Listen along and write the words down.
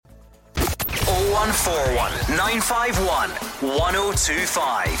0141 951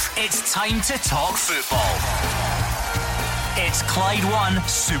 1025. It's time to talk football. It's Clyde One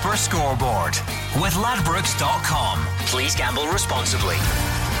Super Scoreboard with Ladbrokes.com. Please gamble responsibly.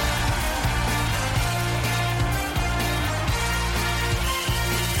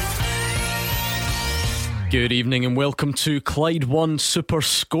 Good evening and welcome to Clyde One Super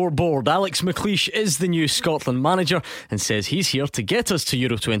Scoreboard. Alex McLeish is the new Scotland manager and says he's here to get us to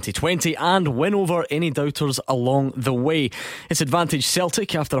Euro 2020 and win over any doubters along the way. It's advantage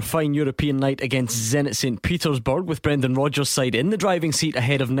Celtic after a fine European night against Zenit St Petersburg, with Brendan Rodgers' side in the driving seat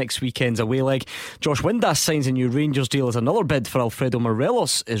ahead of next weekend's away leg. Josh Windass signs a new Rangers deal as another bid for Alfredo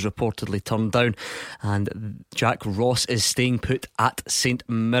Morelos is reportedly turned down, and Jack Ross is staying put at St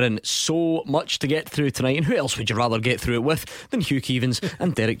Mirren. So much to get through tonight. And who else would you rather get through it with than Hugh Keevins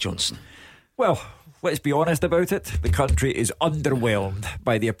and Derek Johnson? Well, let's be honest about it. The country is underwhelmed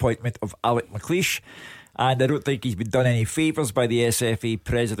by the appointment of Alex McLeish, and I don't think he's been done any favours by the SFA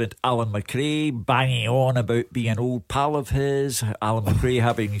president Alan McRae, banging on about being an old pal of his. Alan McRae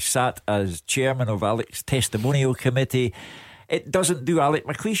having sat as chairman of Alex's testimonial committee. It doesn't do Alex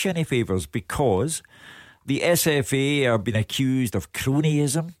McLeish any favours, because the SFA are being accused of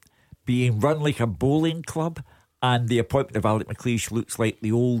cronyism, being run like a bowling club, and the appointment of Alex McLeish looks like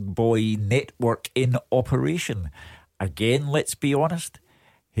the old boy network in operation. Again, let's be honest,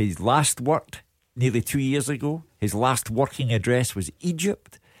 his last worked nearly 2 years ago. His last working address was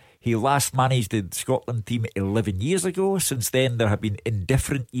Egypt. He last managed the Scotland team 11 years ago. Since then, there have been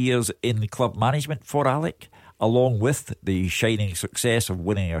indifferent years in club management for Alec, along with the shining success of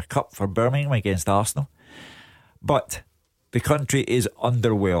winning a cup for Birmingham against Arsenal. But the country is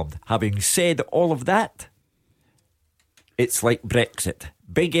underwhelmed. Having said all of that, it's like Brexit.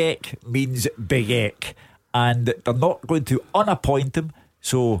 Big Ek means Big Ek, and they're not going to unappoint him.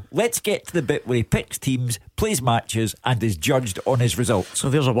 So let's get to the bit where he picks teams, plays matches, and is judged on his results. So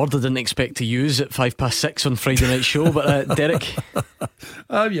there's a word I didn't expect to use at 6:05 on Friday night show. But Derek,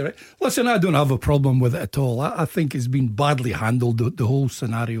 you're right. Listen, I don't have a problem with it at all. I think it's been badly handled, the whole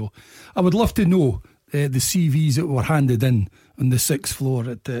scenario. I would love to know the CVs that were handed in on the sixth floor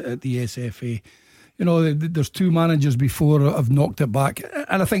at the SFA. You know, there's two managers before have knocked it back,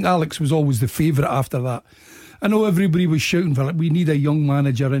 and I think Alex was always the favourite after that. I know everybody was shouting for it, we need a young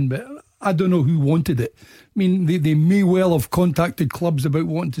manager in, but I don't know who wanted it. I mean, they may well have contacted clubs about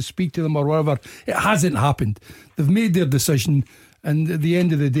wanting to speak to them or whatever. It hasn't happened. They've made their decision, and at the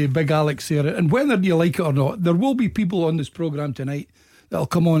end of the day, Big Alex there. And whether you like it or not, there will be people on this programme tonight that'll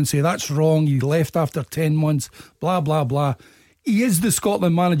come on and say that's wrong, he left after 10 months, blah blah blah. He is the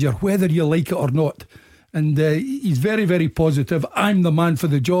Scotland manager, whether you like it or not, and he's very, very positive. I'm the man for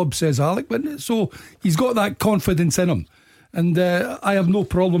the job, says Alec. But so he's got that confidence in him, and I have no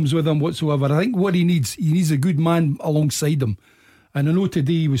problems with him whatsoever. I think what he needs a good man alongside him. And I know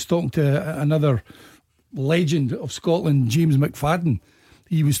today he was talking to another legend of Scotland, James McFadden.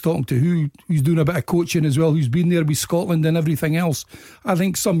 He was talking to who's doing a bit of coaching as well, who's been there with Scotland and everything else. I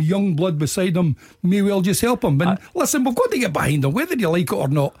think some young blood beside him may well just help him. But listen, we've got to get behind him, whether you like it or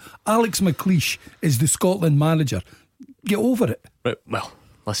not. Alex McLeish is the Scotland manager. Get over it. Right, well,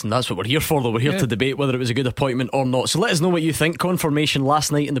 listen, that's what we're here for, though. We're here to debate whether it was a good appointment or not. So let us know what you think. Confirmation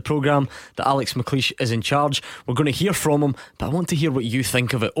last night in the programme that Alex McLeish is in charge. We're going to hear from him, but I want to hear what you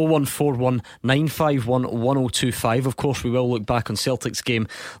think of it. 0141 951 1025. Of course, we will look back on Celtic's game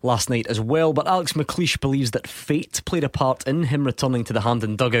last night as well, but Alex McLeish believes that fate played a part in him returning to the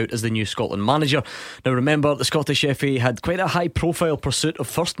Hampden dugout as the new Scotland manager. Now remember, the Scottish FA had quite a high profile pursuit of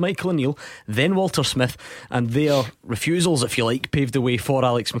first Michael O'Neill, then Walter Smith, and their refusals, if you like, paved the way for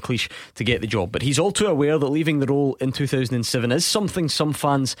Alex McLeish to get the job. But he's all too aware that leaving the role in 2007 is something some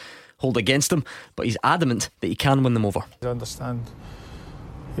fans hold against him, but he's adamant that he can win them over. I understand,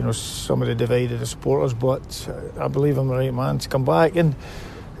 some of the divided supporters, but I believe I'm the right man to come back. And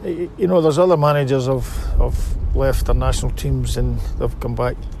there's other managers have left their national teams and they've come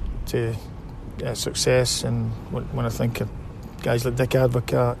back to success. And when I think of guys like Dick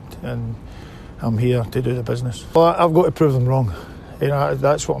Advocaat, and I'm here to do the business. Well, I've got to prove them wrong.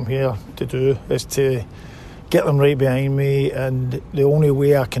 That's what I'm here to do, is to get them right behind me, and the only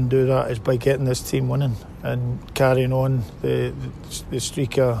way I can do that is by getting this team winning and carrying on the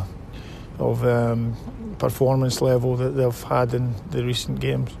streak of performance level that they've had in the recent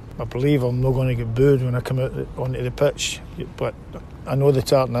games. I believe I'm not going to get booed when I come out onto the pitch, but I know the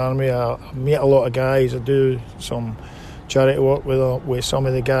Tartan Army. I meet a lot of guys. I do some charity work with some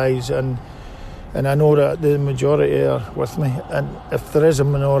of the guys, and I know that the majority are with me. And if there is a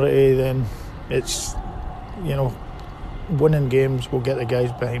minority, then it's, winning games will get the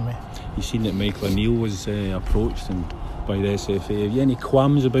guys behind me. you seen that Michael O'Neill was approached and by the SFA. Have you any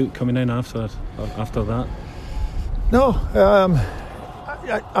qualms about coming in after that? No,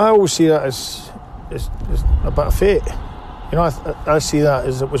 I always see that as a bit of fate. You know, I see that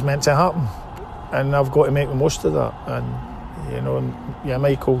as it was meant to happen, and I've got to make the most of that. And you know,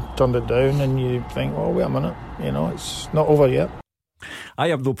 Michael turned it down, and you think, well, wait a minute, you know, it's not over yet. I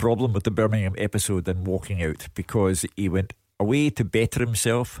have no problem with the Birmingham episode and walking out, because he went away to better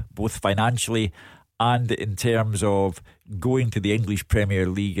himself, both financially and in terms of going to the English Premier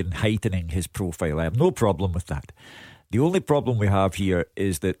League and heightening his profile. I have no problem with that. The only problem we have here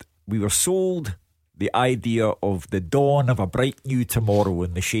is that we were sold the idea of the dawn of a bright new tomorrow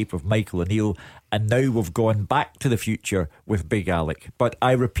in the shape of Michael O'Neill, and now we've gone back to the future with Big Alec. But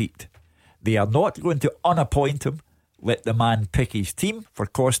I repeat, they are not going to unappoint him. Let the man pick his team for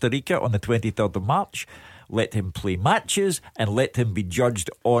Costa Rica on the 23rd of March. Let him play matches and let him be judged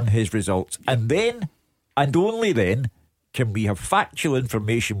on his results. And then, and only then, can we have factual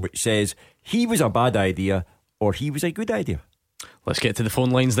information which says he was a bad idea or he was a good idea. Let's get to the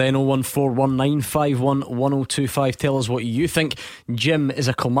phone lines then. 01419511025. Tell us what you think. Jim is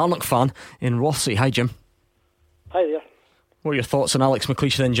a Kilmarnock fan in Rothesay. Hi, Jim. Hi there. What are your thoughts on Alex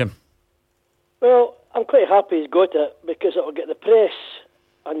McLeish then, Jim? Well, I'm quite happy he's got it, because it'll get the press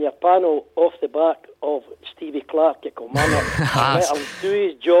and your panel off the back of Stevie Clarke at Kilmarnock. Let him do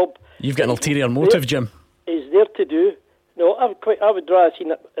his job. You've got an ulterior motive, Jim. He's there to do. No, I would rather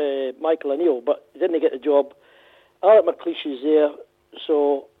seen Michael O'Neill, but he didn't get the job. Alec McLeish is there,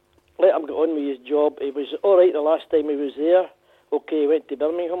 so let him get on with his job. He was alright the last time he was there. Okay, he went to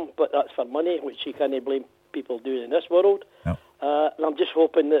Birmingham, but that's for money, which you can't blame people doing in this world. No. And I'm just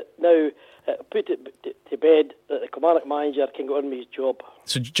hoping that now, put it to bed, that the Kilmarnock manager can go on with his job.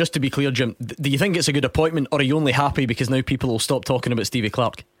 So just to be clear, Jim, do you think it's a good appointment, or are you only happy because now people will stop talking about Stevie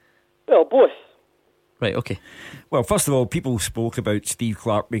Clarke? Well, both. Right, okay. Well, first of all, people spoke about Steve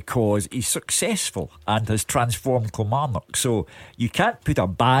Clarke because he's successful and has transformed Kilmarnock. So you can't put a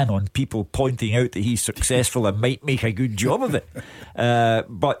ban on people pointing out that he's successful and might make a good job of it.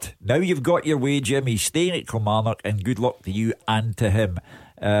 But now you've got your way, Jim. He's staying at Kilmarnock, and good luck to you and to him.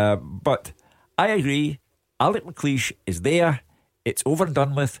 But I agree. Alec McLeish is there. It's over and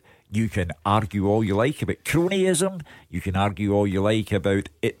done with. You can argue all you like about cronyism. You can argue all you like about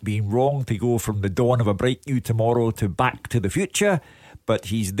it being wrong to go from the dawn of a bright new tomorrow to back to the future. But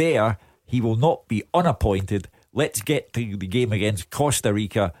he's there. He will not be unappointed. Let's get to the game against Costa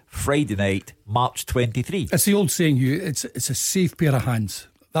Rica Friday night, March 23. It's the old saying, it's a safe pair of hands.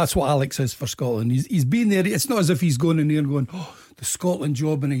 That's what Alex is for Scotland. He's been there. It's not as if he's going in there and going, oh, the Scotland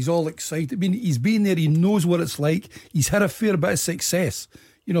job, and he's all excited. I mean, he's been there. He knows what it's like. He's had a fair bit of success,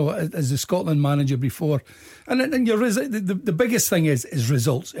 you know, as the Scotland manager before. And the biggest thing is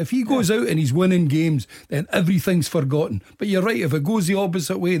results. If he goes out and he's winning games, then everything's forgotten. But you're right, if it goes the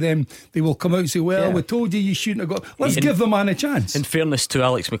opposite way, then they will come out and say, well, we told you shouldn't have got. Let's give the man a chance. In fairness to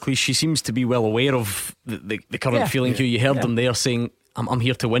Alex McLeish, she seems to be well aware of the current feeling. You heard him there saying, I'm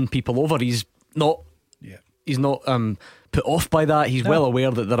here to win people over. He's not put off by that. He's well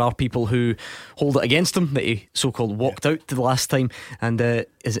aware that there are people who hold it against him, that he so-called walked out the last time, and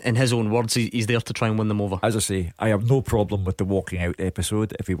is, in his own words, he's there to try and win them over. As I say, I have no problem with the walking out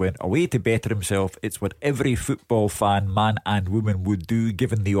episode. If he went away to better himself, it's what every football fan, man and woman, would do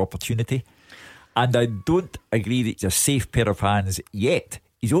given the opportunity. And I don't agree that he's a safe pair of hands yet.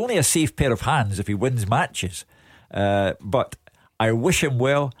 He's only a safe pair of hands if he wins matches. But I wish him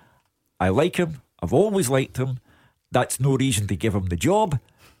well. I like him. I've always liked him. That's no reason to give him the job,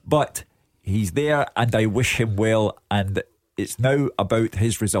 but he's there, and I wish him well, and it's now about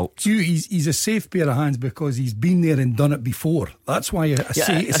his results. He's a safe pair of hands because he's been there and done it before. That's why I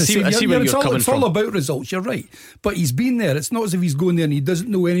say it's all about results. You're right, but he's been there. It's not as if he's going there and he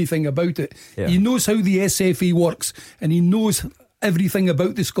doesn't know anything about it. He knows how the SFA works, and he knows everything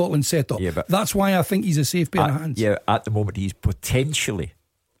about the Scotland setup. That's why I think he's a safe pair of hands. Yeah, at the moment he's potentially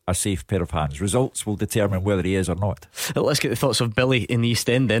a safe pair of hands. Results will determine whether he is or not. Let's get the thoughts of Billy in the East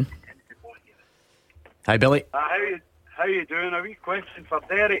End then. Hi, Billy. How you doing? A wee question for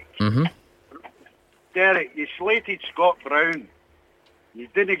Derek. Mm-hmm. Derek, you slated Scott Brown. You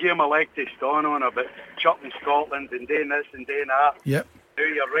didn't give him a leg to stand on about chucking Scotland and doing this and doing that. Yep. Now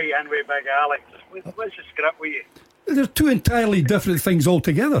you're right in with Big Alex. What's the script with you? They're two entirely different things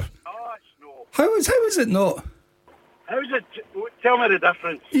altogether. Oh, it's no. How is it not? How's it? Tell me the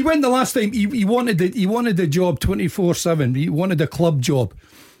difference. He went the last time. He wanted the job 24/7. He wanted a club job,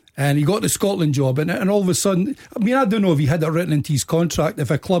 and he got the Scotland job. And all of a sudden, I mean, I don't know if he had it written into his contract.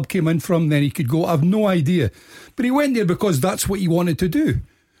 If a club came in from, then he could go. I've no idea. But he went there because that's what he wanted to do.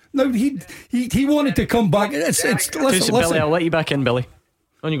 No, he wanted to come back. Listen, Billy, I'll let you back in, Billy.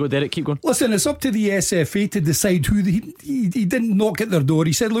 On you go, Derek, keep going. Listen, it's up to the SFA to decide who he didn't knock at their door.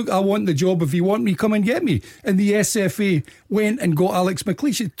 He said, look, I want the job. If you want me, come and get me. And the SFA went and got Alex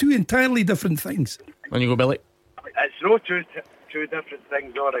McLeish. It's two entirely different things. On you go, Billy. It's no two different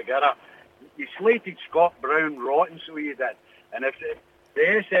things altogether. You slated Scott Brown rotten, so you did. And if the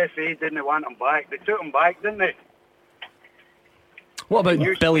SFA didn't want him back, they took him back, didn't they? What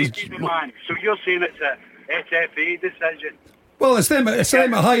about Billy's... Man. So you're saying it's a SFA decision? Well, it's them at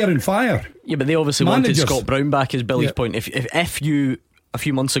hire and fire. Yeah, but they obviously wanted Scott Brown back, is Billy's point. If you, a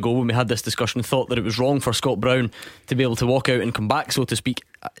few months ago when we had this discussion, thought that it was wrong for Scott Brown to be able to walk out and come back, so to speak,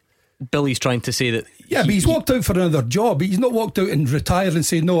 Billy's trying to say that... Yeah, but he's walked out for another job. He's not walked out and retired and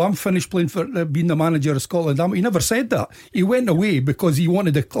said, no, I'm finished playing for being the manager of Scotland. He never said that. He went away because he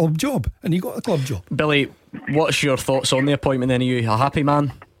wanted a club job, and he got a club job. Billy, what's your thoughts on the appointment then? Are you a happy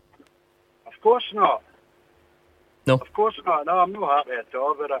man? Of course not. No? Of course not. No, I'm not happy at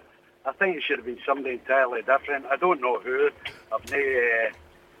all, but I think it should have been somebody entirely different. I don't know who. I've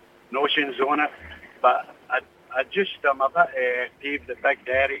no notions on it, but I'm a bit peeved at Big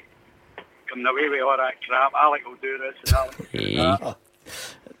Derek coming away with all that crap. Alec will do this and that.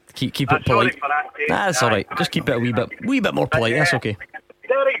 Keep it polite. That's alright. Just keep it a wee bit more polite. That's okay.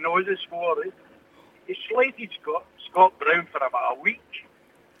 Derek knows his score. He slated Scott Brown for about a week.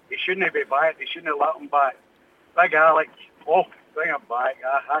 He shouldn't have been back. He shouldn't have let him back. Big Alec, bring him back.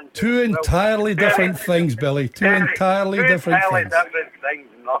 Two entirely different things, Billy. Two entirely different things,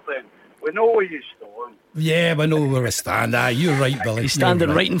 nothing. We know where you stand. Yeah, we know where we stand. You're right, Billy. He's standing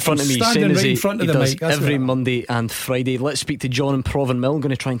right in front of me, standing right in front of the does mic. Every Monday and Friday. Let's speak to John in Provan Mill. I'm going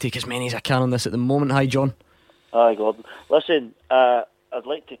to try and take as many as I can on this at the moment. Hi, John. Hi, Gordon. Listen, I'd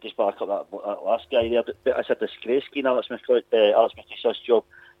like to just back up that last guy there, but it's a disgrace, Alex McLeish's job.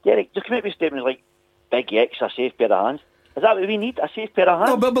 Derek, just come out with statements like, Big X, a safe pair of hands. Is that what we need? A safe pair of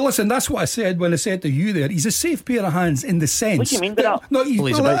hands? No, but listen, that's what I said when I said to you there. He's a safe pair of hands in the sense. What do you mean by that? No,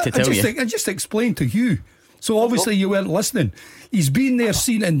 he's about to tell you. I just explained to you. So obviously you weren't listening. He's been there,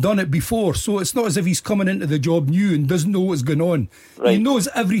 seen it and done it before. So it's not as if he's coming into the job new and doesn't know what's going on. Right. He knows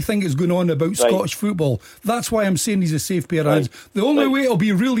everything that's going on about Scottish football. That's why I'm saying he's a safe pair of hands. The only way it'll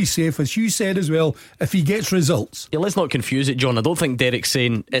be really safe, as you said as well, if he gets results. Yeah, let's not confuse it, John. I don't think Derek's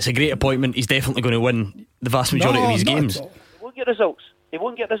saying it's a great appointment. He's definitely going to win the vast majority of his games. He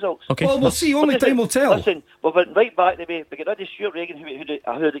won't get results. Okay. Well, we'll see. Only time will tell. Listen, we went right back the way. We get rid of Stuart Regan, who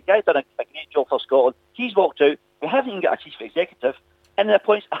the guy done a great job for Scotland. He's walked out. We haven't even got a chief executive. And then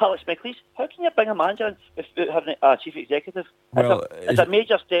appoints Alex McLeish. How can you bring a manager in without having a chief executive? Well, it's a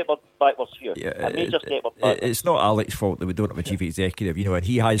major step backwards here. Yeah, a major step backwards. It's not Alex's fault that we don't have a chief executive, and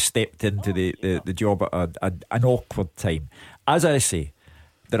he has stepped into the job at an awkward time. As I say,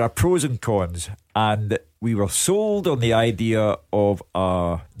 there are pros and cons, and we were sold on the idea of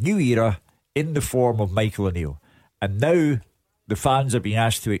a new era in the form of Michael O'Neill, and now the fans are being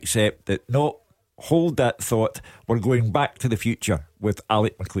asked to accept that hold that thought, we're going back to the future with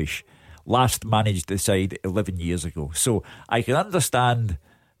Alec McLeish, last managed the side 11 years ago. So I can understand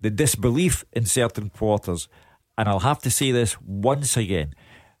the disbelief in certain quarters, and I'll have to say this once again,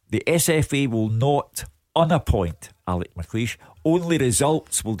 the SFA will not unappoint Alec McLeish. Only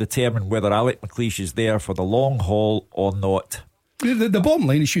results will determine whether Alec McLeish is there for the long haul or not. The bottom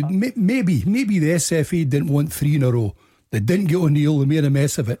line is maybe the SFA didn't want 3 in a row. They didn't get O'Neill. They made a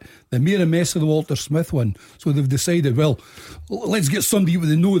mess of it. They made a mess of the Walter Smith one. So they've decided, well, let's get somebody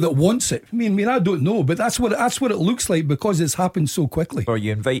they know that wants it. I mean, I don't know, but that's what it looks like because it's happened so quickly. Or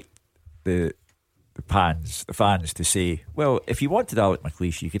you invite the fans to say, well, if you wanted Alec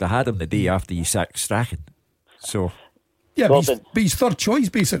McLeish, you could have had him the day after you sacked Strachan. So yeah, but he's third choice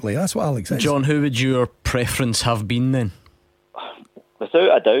basically. That's what Alex says. John, who would your preference have been then?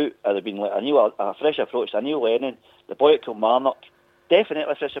 Without a doubt, it'd have been like a fresh approach to Neil Lennon, the boy at Kilmarnock.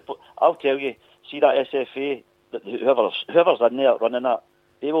 Definitely fresh approach. I'll tell you, see that SFA, whoever's in there running that,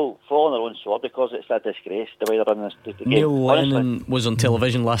 they will fall on their own sword because it's a disgrace the way they're running this game. Neil Lennon was on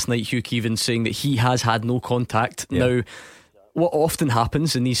television last night, Hugh Keevan, saying that he has had no contact. Now, what often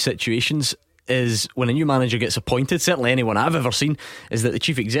happens in these situations is when a new manager gets appointed, certainly anyone I've ever seen, is that the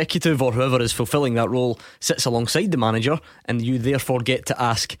chief executive or whoever is fulfilling that role sits alongside the manager, and you therefore get to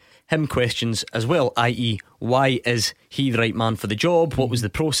ask him questions as well, i.e. why is he the right man for the job? What was the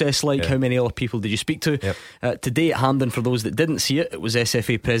process like? How many other people did you speak to? Today at Hampden, for those that didn't see it, it was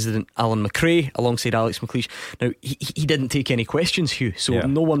SFA President Alan McRae alongside Alex McLeish. Now he didn't take any questions, Hugh, so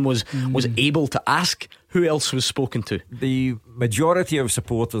no one was able to ask who else was spoken to. The majority of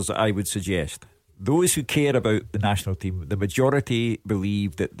supporters, I would suggest, those who care about the national team, the majority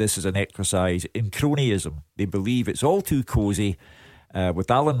believe that this is an exercise in cronyism. They believe it's all too cosy.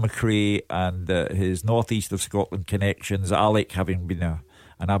 With Alan McRae and his northeast of Scotland connections, Alec having been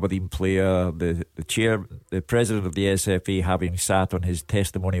an Aberdeen player, the president of the SFA having sat on his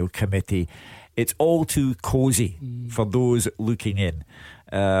testimonial committee, it's all too cosy for those looking in.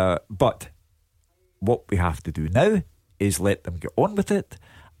 But what we have to do now is let them get on with it.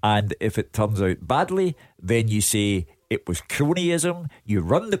 And if it turns out badly, then you say it was cronyism. You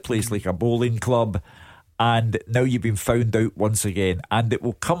run the place like a bowling club, and now you've been found out once again. And it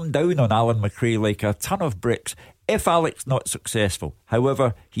will come down on Alan McRae like a ton of bricks if Alec's not successful.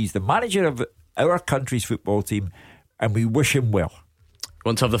 However, he's the manager of our country's football team, and we wish him well.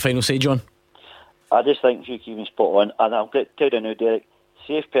 Want to have the final say, John? I just think Hugh Keevins spot on, and I'll tell you now, Derek,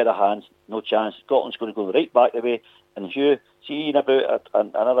 safe pair of hands, no chance. Scotland's going to go right back the way, and Hugh, see in about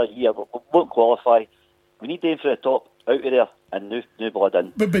another year, we won't qualify. We need them for the top, out of there, and new blood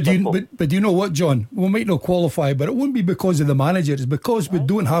in. But do you know what, John? We might not qualify, but it won't be because of the manager. It's because we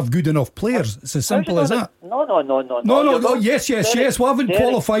don't have good enough players. It's as simple as that. No. Yes. We haven't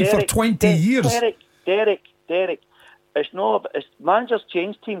qualified for 20 years. Derek. It's managers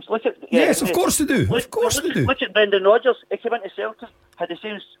change teams. Look at of course they do. Look at Brendan Rodgers. He came into Celtic, had the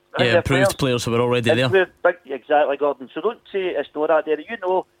same. Improved players who were already there. Exactly, Gordon. So don't say it's not that there. You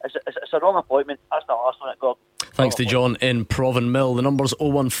know, it's a wrong appointment. That's the last one, Gordon. Thanks to John in Provanmill. The number's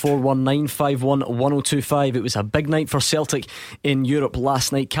 01419511025. It was a big night for Celtic in Europe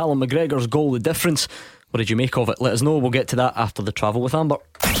last night. Callum McGregor's goal, the difference. What did you make of it? Let us know. We'll get to that after the travel with Amber.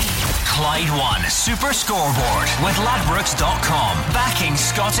 Clyde One Super Scoreboard with Ladbrokes.com. Backing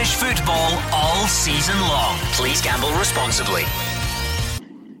Scottish football all season long. Please gamble responsibly.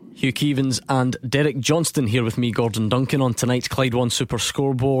 Hugh Keevins and Derek Johnston here with me, Gordon Duncan, on tonight's Clyde One Super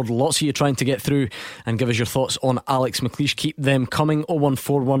Scoreboard. Lots of you trying to get through and give us your thoughts on Alex McLeish. Keep them coming.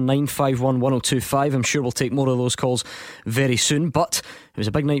 01419511025. I'm sure we'll take more of those calls very soon. But it was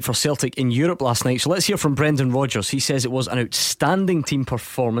a big night for Celtic in Europe last night. So let's hear from Brendan Rodgers. He says it was an outstanding team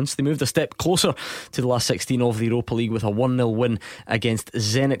performance. They moved a step closer to the last 16 of the Europa League with a 1-0 win against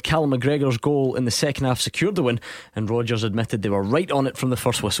Zenit. Callum McGregor's goal in the second half secured the win, and Rodgers admitted they were right on it from the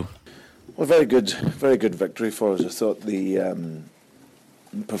first whistle. Well, very good victory for us. I thought the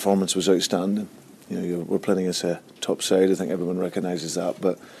performance was outstanding. We're playing as a top side. I think everyone recognises that.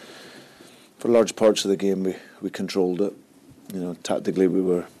 But for large parts of the game, we controlled it. Tactically we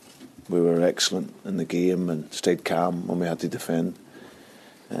were excellent in the game and stayed calm when we had to defend.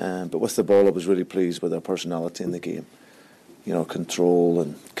 But with the ball, I was really pleased with our personality in the game. Control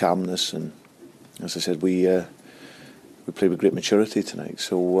and calmness, and as I said, we played with great maturity tonight.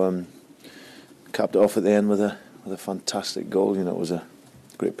 So capped it off at the end with a fantastic goal. It was a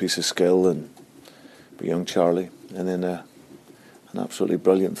great piece of skill and by young Charlie, and then an absolutely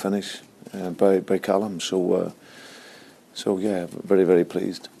brilliant finish by Callum. So yeah, very, very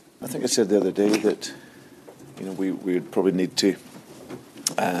pleased. I think I said the other day that we would probably need to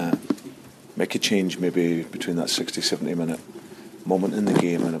make a change maybe between that 60-70 minute moment in the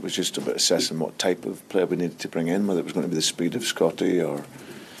game, and it was just about assessing what type of player we needed to bring in, whether it was going to be the speed of Scotty or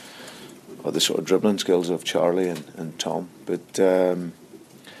the sort of dribbling skills of Charlie and Tom. But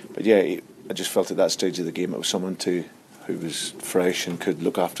yeah, I just felt at that stage of the game it was someone who was fresh and could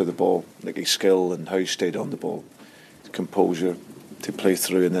look after the ball, like his skill and how he stayed on the ball, his composure to play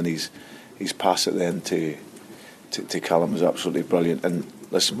through, and then his pass at the end to Callum was absolutely brilliant. And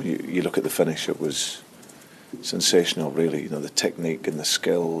listen, when you look at the finish, it was sensational, really. The technique and the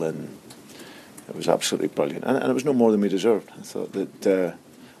skill, and it was absolutely brilliant. And it was no more than we deserved. I thought that,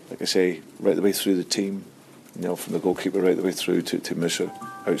 like I say, right the way through the team, from the goalkeeper right the way through to Musa,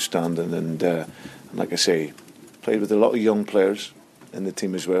 outstanding. And like I say, played with a lot of young players in the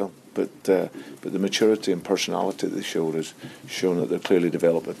team as well. But the maturity and personality that they showed has shown that they're clearly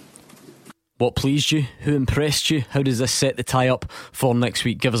developing. What pleased you? Who impressed you? How does this set the tie up for next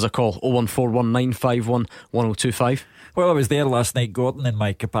week? Give us a call, 01419511025. Well, I was there last night, Gordon, in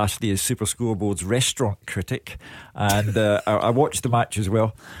my capacity as Super Scoreboard's restaurant critic, and I watched the match as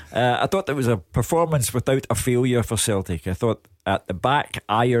well. I thought it was a performance without a failure for Celtic. I thought at the back,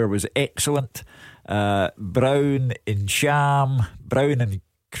 Ayer was excellent. Brown in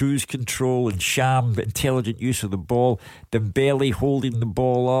cruise control and sham, intelligent use of the ball. Dembele holding the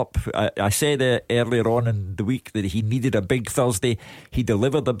ball up. I said earlier on in the week that he needed a big Thursday. He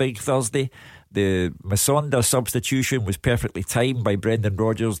delivered a big Thursday. The Masonda substitution was perfectly timed by Brendan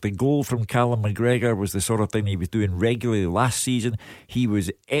Rodgers. The goal from Callum McGregor was the sort of thing he was doing regularly last season. He was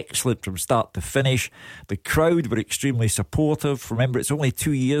excellent from start to finish. The crowd were extremely supportive. Remember, it's only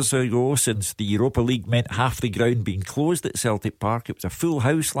 2 years ago since the Europa League meant half the ground being closed at Celtic Park. It was a full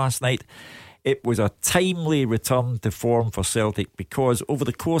house last night. It was a timely return to form for Celtic because over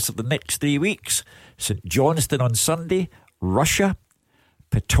the course of the next 3 weeks, St Johnstone on Sunday, Russia,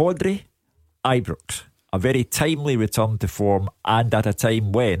 Pittodrie, Ibrox. A very timely return to form, and at a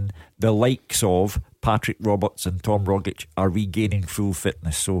time when the likes of Patrick Roberts and Tom Rogic are regaining full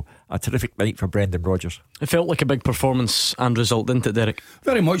fitness. So a terrific night for Brendan Rodgers. It felt like a big performance and result, didn't it, Derek?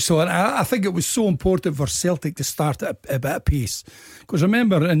 Very much so, and I think it was so important for Celtic to start at a bit of pace. Because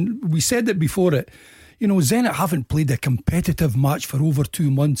remember, and we said it before it, you know, Zenit haven't played a competitive match for over 2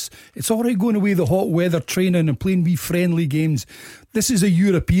 months. It's alright going away the hot weather training and playing wee friendly games. This is a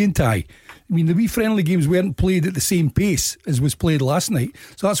European tie. I mean, the wee friendly games weren't played at the same pace as was played last night.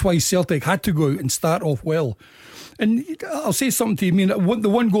 So that's why Celtic had to go out and start off well. And I'll say something to you. I mean, the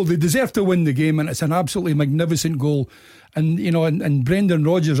one goal, they deserve to win the game, and it's an absolutely magnificent goal. And, you know, and Brendan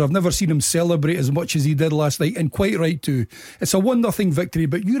Rodgers, I've never seen him celebrate as much as he did last night, and quite right too. It's a 1-0 victory,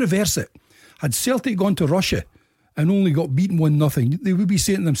 but you reverse it. Had Celtic gone to Russia and only got beaten 1-0, they would be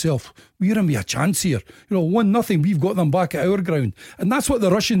saying to themselves, we're in with a chance here. You know, 1-0, we've got them back at our ground. And that's what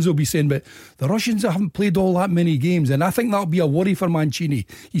the Russians will be saying. But the Russians haven't played all that many games, and I think that'll be a worry for Mancini.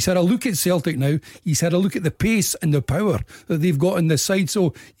 He's had a look at Celtic now. He's had a look at the pace and the power that they've got in this side.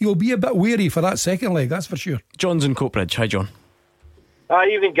 So he'll be a bit wary for that second leg, that's for sure. John's in Coatbridge. Hi, John. Hi,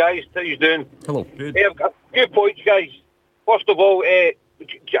 evening, guys. How you doing? Hello. Good. I've got a few points, guys. First of all, I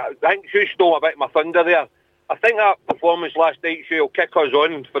think Hugh stole a bit of my thunder there. I think that performance last night, Hugh, will kick us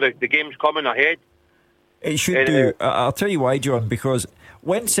on for the games coming ahead. It should do. I'll tell you why, John, because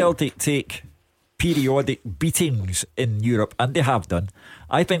when Celtic take periodic beatings in Europe, and they have done,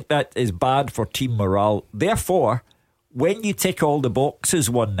 I think that is bad for team morale. Therefore, when you tick all the boxes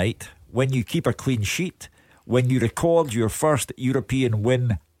one night, when you keep a clean sheet, when you record your first European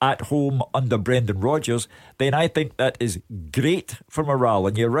win at home under Brendan Rodgers, then I think that is great for morale.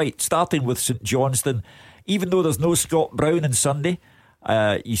 And you're right, starting with St Johnstone, even though there's no Scott Brown on Sunday,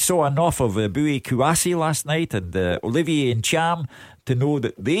 you saw enough of Bowie Kouassi last night and Olivier Ncham to know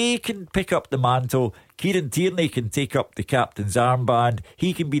that they can pick up the mantle. Kieran Tierney can take up the captain's armband.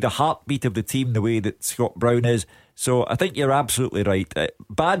 He can be the heartbeat of the team the way that Scott Brown is. So I think you're absolutely right.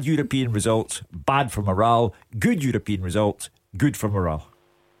 Bad European results, bad for morale. Good European results, good for morale.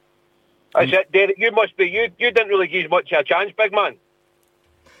 That's it, Derek. You must be. You didn't really give much of a chance, big man.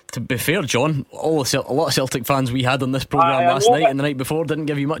 To be fair, John, a lot of Celtic fans we had on this programme last night and the night before didn't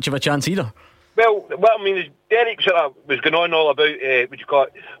give you much of a chance either. Well, what I mean is Derek sort of was going on all about what you call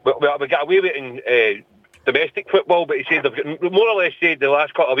it. We got away with it in domestic football, but he said they've got, more or less said the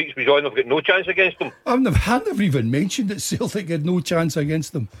last couple of weeks we've got no chance against them. I've never even mentioned that Celtic had no chance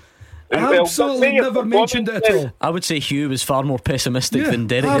against them. Absolutely never mentioned it at all. I would say Hugh was far more pessimistic than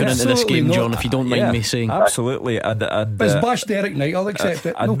Derek going into this game, not. John, if you don't mind me saying. Absolutely. And but it's bash Derek night, I'll accept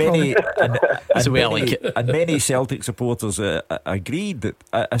it. And no many, that's the way I like it. And many Celtic supporters agreed that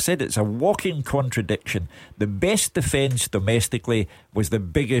I said it's a walking contradiction. The best defence domestically was the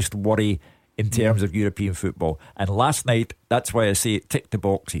biggest worry in terms of European football. And last night, that's why I say it ticked the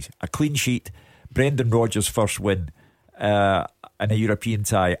boxes. A clean sheet, Brendan Rodgers' first win. And a European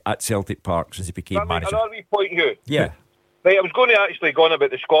tie at Celtic Park since he became manager. Another wee point here. Yeah. Right, I was going to actually go on about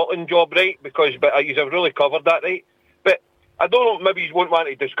the Scotland job, right, because you have really covered that, right? But I don't know, maybe you won't want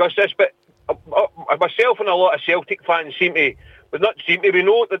to discuss this, but myself and a lot of Celtic fans we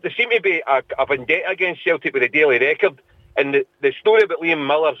know that there seem to be a vendetta against Celtic with the Daily Record, and the story about Liam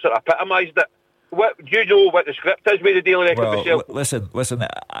Miller sort of epitomised it. Do you know what the script is with the Daily Record? Well, listen,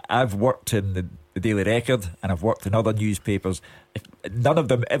 I've worked in the Daily Record and I've worked in other newspapers. None of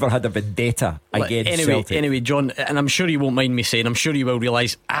them ever had a vendetta against Celtic. Anyway, John, and I'm sure you won't mind me saying, I'm sure you will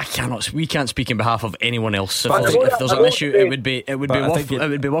realise we can't speak on behalf of anyone else. If there's an issue, it would be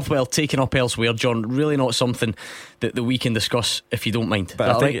worthwhile taking up elsewhere, John. Really not something that we can discuss if you don't mind. I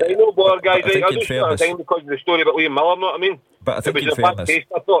know, guys. I just got time because of the story about Liam Miller. Know what I mean? But I think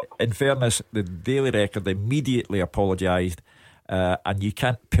in fairness, the Daily Record immediately apologised, and you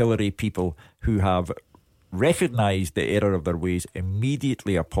can't pillory people who have recognised the error of their ways,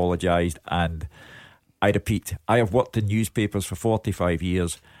 immediately apologised. And I repeat, I have worked in newspapers for 45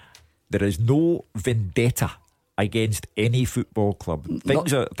 years. There is no vendetta against any football club.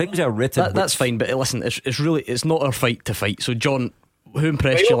 Things are written. That's fine, but listen, it's not our fight to fight. So, John, who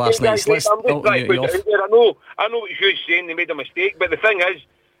impressed you last night? I know what Hugh's saying, they made a mistake, but the thing is,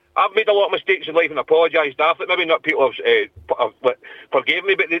 I've made a lot of mistakes in life and apologised after it. Maybe not people have forgave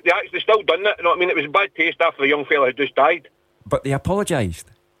me, but they actually still done it. You know what I mean? It was bad taste after the young fella had just died. But they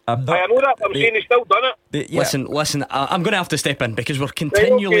apologised. I know that, but I'm saying they still done it. Listen, I'm going to have to step in because we're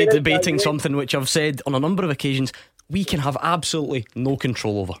continually debating something which I've said on a number of occasions we can have absolutely no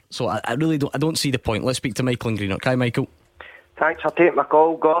control over. So I really don't see the point. Let's speak to Michael in Greenock. Hi, Michael. Thanks for taking my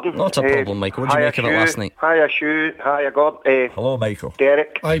call, Gordon. Not a problem, Michael. What did you make of it last night? Hiya, Shu. Hiya, Gordon. Hello, Michael.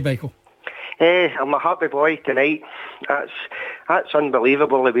 Derek. Hi, Michael. I'm a happy boy tonight. That's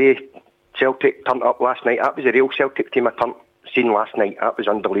unbelievable the way Celtic turned up last night. That was a real Celtic team I seen last night. That was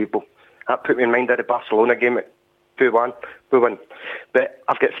unbelievable. That put me in mind of the Barcelona game at 2-1. But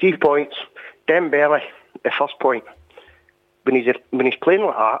I've got 3 points. Dembele, the first point. When he's playing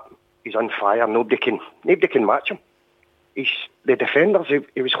like that, he's on fire. Nobody can match him. The defenders.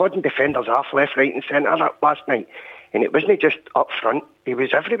 He was holding defenders half, left, right, and centre last night, and it wasn't just up front. He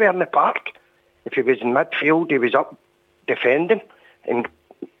was everywhere in the park. If he was in midfield, he was up defending and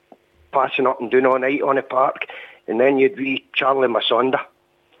passing up and doing all night on the park. And then you'd be Charlie Masonda.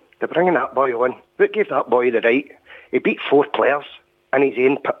 They're bringing that boy on. What gave that boy the right? He beat 4 players in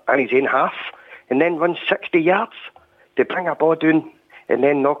his own half, and then runs 60 yards. They bring a ball down and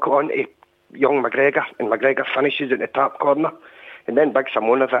then knock it on to young McGregor, and McGregor finishes at the top corner. And then Big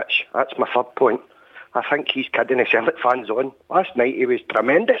Simonovic. That's my 3rd point. I think he's kidding the Celtic fans on. Last night he was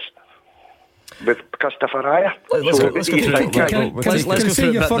tremendous with Christopher Ayer. Can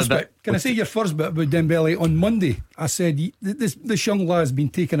I say your first bit about Dembele? On Monday I said this young lad's been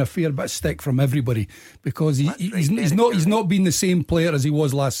taking a fair bit of stick from everybody because he's not been the same player as he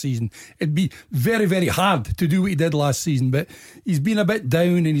was last season. It'd be very, very hard to do what he did last season, but he's been a bit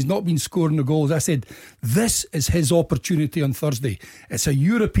down and he's not been scoring the goals. I said this is his opportunity on Thursday. It's a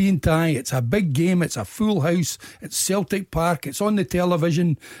European tie, it's a big game, it's a full house, it's Celtic Park, it's on the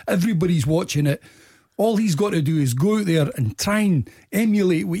television, everybody's watching it. All he's got to do is go out there and try and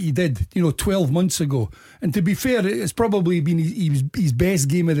emulate what he did 12 months ago. And to be fair, it's probably been his best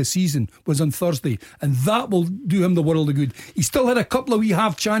game of the season was on Thursday, and that will do him the world of good. He still had a couple of wee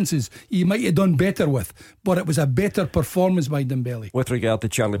half chances he might have done better with, but it was a better performance by Dembele. With regard to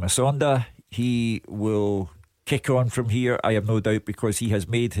Charlie Masonda, he will kick on from here, I have no doubt, because he has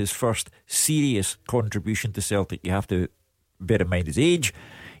made his first serious contribution to Celtic. You have to bear in mind his age.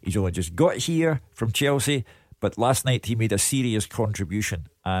 He's only just got here from Chelsea, but last night he made a serious contribution,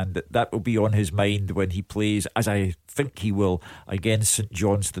 and that will be on his mind when he plays, as I think he will, against St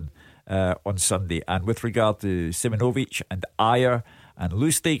Johnstone on Sunday. And with regard to Simonovic and Ayer and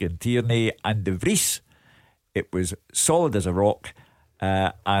Lustig and Tierney and De Vries, it was solid as a rock,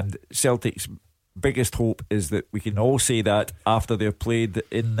 and Celtic's biggest hope is that we can all say that after they've played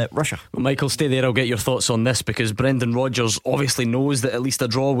in Russia. Well, Michael, stay there. I'll get your thoughts on this, because Brendan Rodgers obviously knows that at least a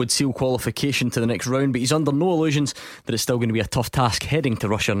draw would seal qualification to the next round, but he's under no illusions that it's still going to be a tough task heading to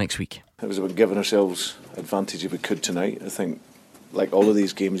Russia next week. It was about giving ourselves advantage if we could tonight. I think, like all of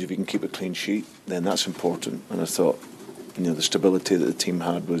these games, if you can keep a clean sheet, then that's important. And I thought, the stability that the team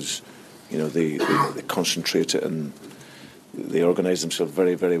had was, they concentrated and they organised themselves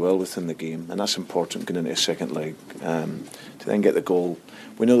very, very well within the game, and that's important going into a second leg. To then get the goal,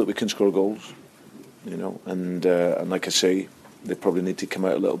 we know that we can score goals, and like I say, they probably need to come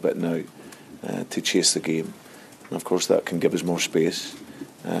out a little bit now to chase the game, and of course that can give us more space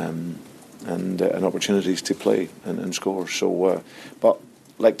and opportunities to play and score. So, but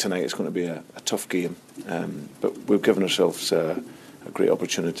like tonight, it's going to be a tough game, but we've given ourselves a great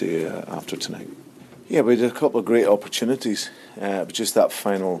opportunity after tonight. Yeah, we had a couple of great opportunities, but just that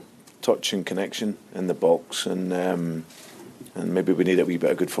final touch and connection in the box, and maybe we need a wee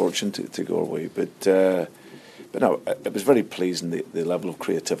bit of good fortune to go away. But no, it was very pleasing, the level of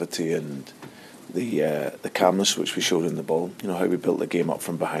creativity and the calmness which we showed in the ball. How we built the game up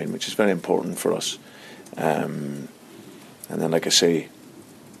from behind, which is very important for us. And then, like I say,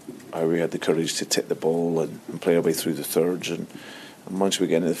 how we had the courage to take the ball and play our way through the thirds, and once we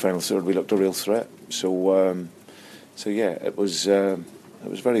get into the final third, we looked a real threat. So yeah, it was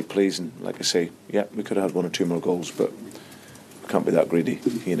very pleasing. Like I say, yeah, we could have had 1 or 2 more goals, but we can't be that greedy.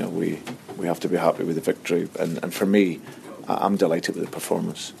 We have to be happy with the victory. And for me, I'm delighted with the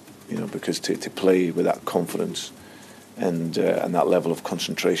performance. Because to play with that confidence and that level of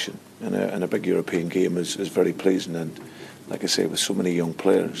concentration in a big European game is very pleasing. And like I say, with so many young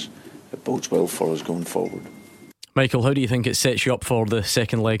players, it bodes well for us going forward. Michael, how do you think it sets you up for the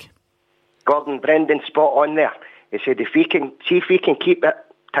second leg? Gordon, Brendan spot on there. He said if he can keep it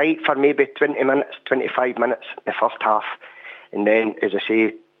tight for maybe 20 minutes, 25 minutes in the first half, and then, as I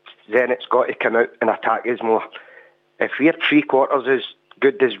say, then it's got to come out and attack us more. If we're 3 quarters as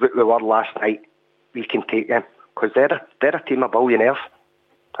good as we were last night, we can take them, because they're a team of billionaires.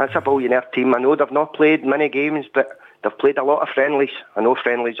 That's a billionaire team. I know they've not played many games, but they've played a lot of friendlies. I know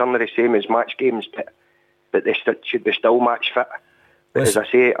friendlies aren't the same as match games, but they should be still match fit. But as I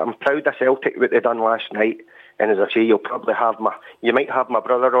say, I'm proud of Celtic what they done last night. And as I say, you might have my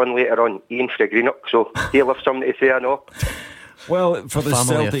brother on later on, Ian fra Greenock, so he'll have something to say, I know. Well, for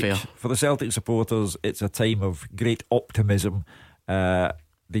the Celtic supporters, it's a time of great optimism. The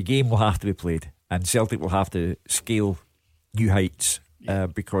game will have to be played, and Celtic will have to scale new heights.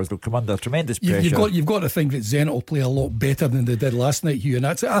 Because they'll come under tremendous pressure. You've got to think that Zenit will play a lot better than they did last night, Hugh, and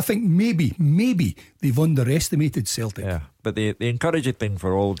that's it. I think maybe they've underestimated Celtic. Yeah, but the encouraging thing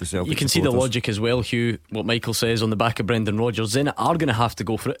for all of the Celtic, you can see the logic as well, Hugh. What Michael says on the back of Brendan Rodgers, Zenit are going to have to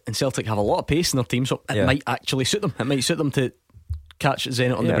go for it, and Celtic have a lot of pace in their team, so it might actually suit them. It might suit them to catch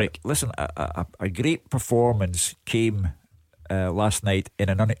Zenit on the break. Listen, a great performance came last night in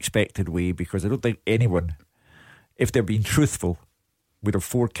an unexpected way, because I don't think anyone, if they're being truthful, would have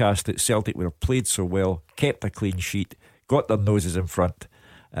forecast that Celtic would have played so well, kept a clean sheet, got their noses in front.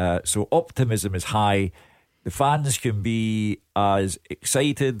 So optimism is high. The fans can be as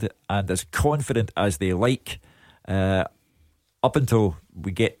excited and as confident as they like up until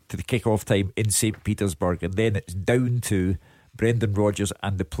we get to the kick-off time in St. Petersburg, and then it's down to Brendan Rodgers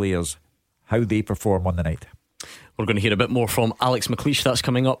and the players, how they perform on the night. We're going to hear a bit more from Alex McLeish. That's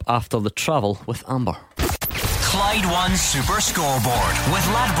coming up after the travel with Amber. Clyde One Super Scoreboard with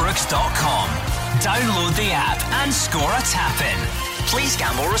Ladbrokes.com. Download the app and score a tap-in. Please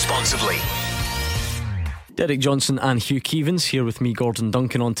gamble responsibly. Derek Johnson and Hugh Keevins here with me, Gordon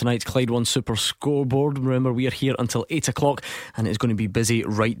Duncan, on tonight's Clyde One Super Scoreboard. Remember, we are here until 8 o'clock and it's going to be busy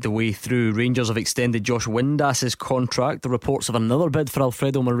right the way through. Rangers have extended Josh Windas's contract. The reports of another bid for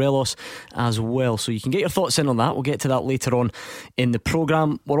Alfredo Morelos as well, so you can get your thoughts in on that. We'll get to that later on in the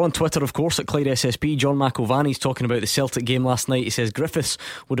programme. We're on Twitter, of course, at Clyde SSB. John McIlvaney's talking about the Celtic game last night. He says Griffiths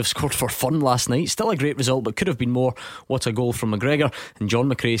would have scored for fun last night. Still a great result, but could have been more. What a goal from McGregor. And John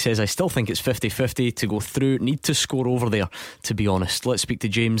McRae says, I still think it's 50-50 to go through. Need to score over there, to be honest. Let's speak to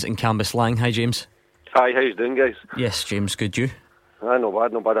James in Cambuslang. Hi, James. Hi, how you doing, guys? Yes, James, good. You? No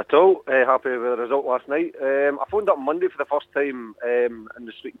bad at all. Happy with the result last night. I phoned up Monday for the first time and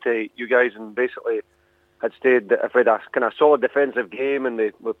was speaking to you guys, and basically had said that if we had a kind of solid defensive game and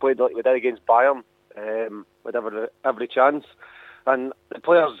we played like we did against Bayern, we'd have every chance. And the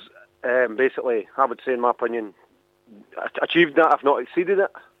players, basically, I would say in my opinion, achieved that, if not exceeded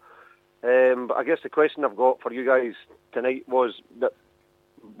it. But I guess the question I've got for you guys tonight was that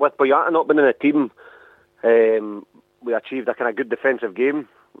with Boyata not being in the team, we achieved a kind of good defensive game.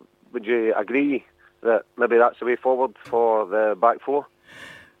 Would you agree that maybe that's the way forward for the back four?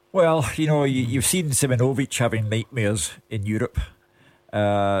 Well, you've seen Simonovic having nightmares in Europe,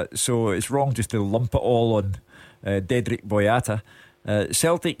 so it's wrong just to lump it all on Dedryck Boyata.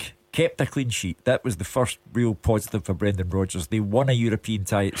 Celtic kept a clean sheet. That was the first real positive for Brendan Rodgers. They won a European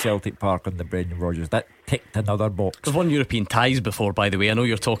tie at Celtic Park under Brendan Rodgers. That ticked another box. They've won European ties before, by the way. I know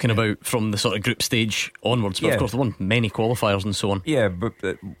you're talking about from the sort of group stage onwards, but of course they won many qualifiers and so on. Yeah, but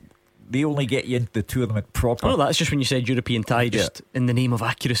they only get you into the tournament proper. Oh, that's just when you said European tie, just in the name of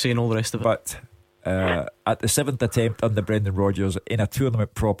accuracy and all the rest of it. But at the 7th attempt under Brendan Rodgers in a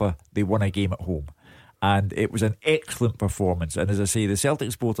tournament proper, they won a game at home. And it was an excellent performance. And as I say, the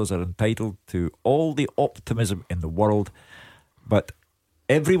Celtic supporters are entitled to all the optimism in the world. But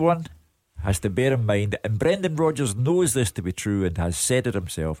everyone has to bear in mind, and Brendan Rodgers knows this to be true and has said it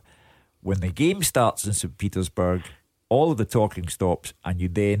himself, when the game starts in St. Petersburg, all of the talking stops and you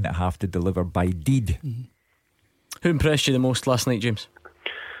then have to deliver by deed. Mm-hmm. Who impressed you the most last night, James?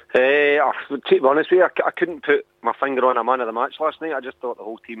 To be honest with you, I couldn't put my finger on a man of the match last night. I just thought the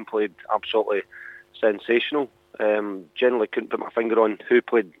whole team played absolutely sensational. Generally couldn't put my finger on who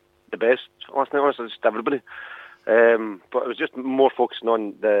played the best last night, honestly, just everybody. But it was just more focusing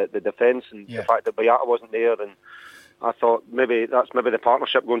on the defence and the fact that Boyata wasn't there, and I thought that's maybe the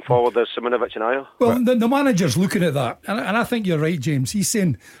partnership going forward as Simonovic and Ajer. Well, the manager's looking at that, and I think you're right, James. He's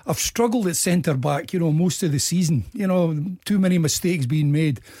saying, I've struggled at centre back, most of the season, too many mistakes being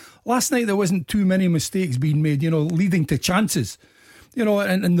made. Last night there wasn't too many mistakes being made, leading to chances.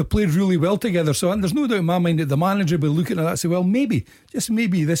 And they played really well together. So, and there's no doubt in my mind that the manager will be looking at that and say, well, maybe, just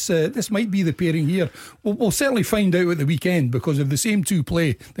maybe, this might be the pairing here. We'll certainly find out at the weekend, because if the same two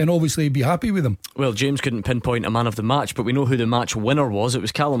play, then obviously he'd be happy with them. Well, James couldn't pinpoint a man of the match, but we know who the match winner was. It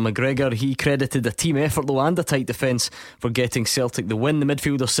was Callum McGregor. He credited a team effort, though, and a tight defence for getting Celtic the win. The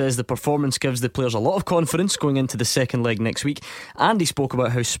midfielder says the performance gives the players a lot of confidence going into the second leg next week, and he spoke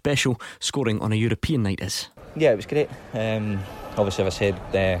about how special scoring on a European night is. Yeah, it was great. obviously, as I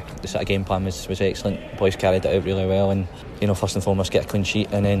said, the sort of game plan was excellent. The boys carried it out really well, and first and foremost get a clean sheet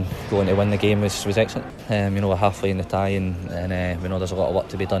and then going to win the game was excellent. We're halfway in the tie, and we know there's a lot of work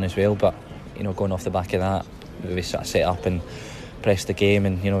to be done as well, but going off the back of that, we sort of set up and pressed the game,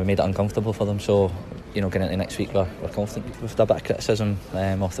 and we made it uncomfortable for them. So going into next week, we're confident. We've had a bit of criticism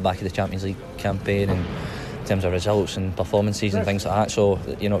off the back of the Champions League campaign and in terms of results and performances and things like that. So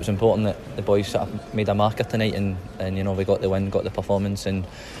it was important that the boys sort of made a marker tonight, and we got the win, got the performance, and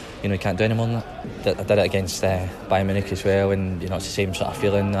you can't do any more than that. I did it against Bayern Munich as well, and it's the same sort of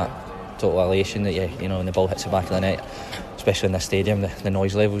feeling, that total elation that when the ball hits the back of the net, especially in this stadium, the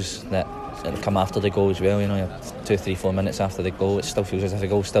noise levels that come after the goal as well. 2, 3, 4 minutes after the goal, it still feels as if the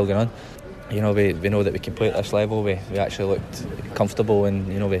goal's still going on. We know that we can play at this level. We actually looked comfortable, and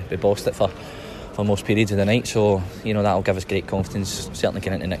we bossed it for most periods of the night. So that'll give us great confidence, certainly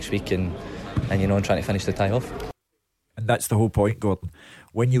going into next week, and trying to finish the tie off. And that's the whole point, Gordon.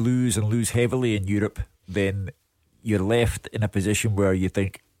 When you lose, and lose heavily in Europe, then you're left in a position where you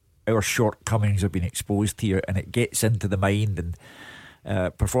think our shortcomings have been exposed here, and it gets into the mind,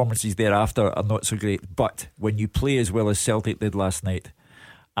 and performances thereafter are not so great. But when you play as well as Celtic did last night,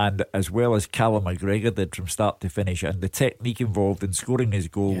 and as well as Callum McGregor did from start to finish, and the technique involved in scoring his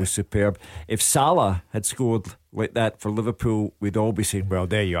goal was superb. If Salah had scored like that for Liverpool, we'd all be saying, well,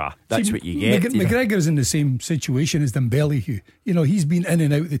 there you are, that's what you get. McGregor's in the same situation as Dembele, Hugh. He's been in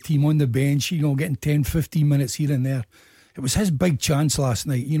and out the team on the bench, getting 10, 15 minutes here and there. It was his big chance last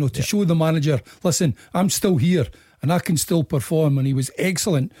night, to show the manager, listen, I'm still here and I can still perform. And he was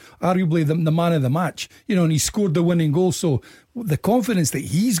excellent, arguably the man of the match, and he scored the winning goal. So the confidence that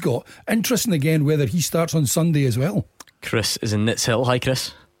he's got, interesting again whether he starts on Sunday as well. Chris is in Nitz Hill. Hi,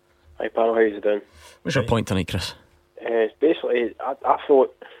 Chris. Hi, pal. How you doing? What's your point tonight, Chris? Basically, I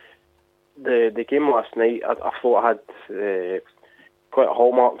thought the game last night, I thought I had quite a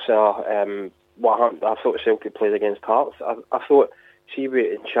hallmarks what happened. I thought Celtic played against Hearts. I thought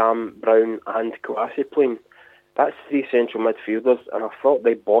Seaway and Cham, Brown and Kouassi playing, that's 3 central midfielders, and I thought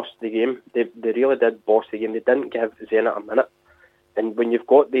they bossed the game. They really did boss the game. They didn't give Zenit a minute. And when you've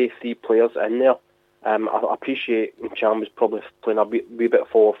got the 3 players in there, I appreciate Cham was probably playing a wee bit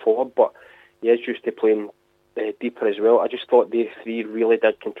forward, but he is used to playing deeper as well. I just thought the 3 really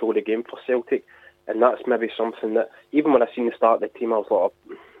did control the game for Celtic, and that's maybe something that, even when I seen the start of the team, I was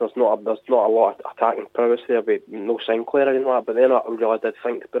like, there's not a lot of attacking prowess there with no Sinclair or anything like that. But then I really did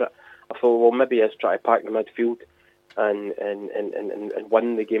think about it. I thought, well, maybe he's trying to pack the midfield and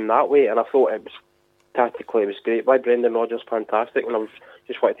win the game that way. And I thought it was tactically, it was great by Brendan Rodgers, fantastic. And I was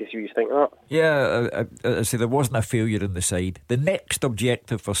just wanted to see what you think of that. Yeah, I say there wasn't a failure in the side. The next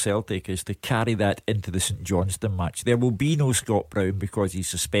objective for Celtic is to carry that into the St Johnstone match. There will be no Scott Brown because he's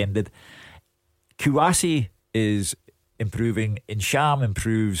suspended. Kouassi is improving, Insham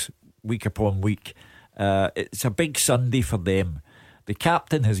improves week upon week. It's a big Sunday for them. The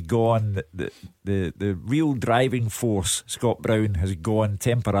captain has gone, the real driving force, Scott Brown, has gone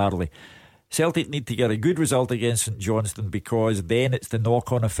temporarily. Celtic need to get a good result against St Johnstone, because then it's the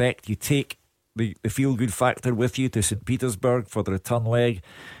knock-on effect. You take the feel-good factor with you to St Petersburg for the return leg.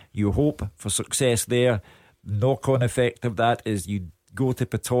 You hope for success there. Knock-on effect of that is you go to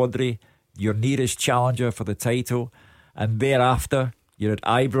Pittodrie, your nearest challenger for the title, and thereafter you're at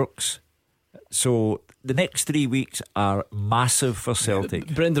Ibrox. So the next 3 weeks are massive for Celtic.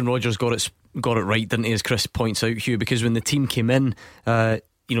 Brendan Rodgers got it right, didn't he, as Chris points out, Hugh, because when the team came in,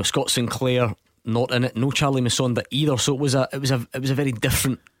 Scott Sinclair not in it, no Charlie Musonda either, so it was a very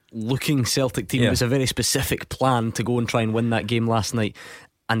different looking Celtic team. It was a very specific plan to go and try and win that game last night.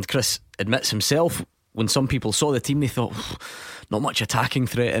 And Chris admits himself, when some people saw the team, they thought, not much attacking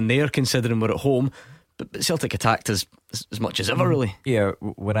threat in there considering we're at home. But Celtic attacked as much as ever, really. Yeah,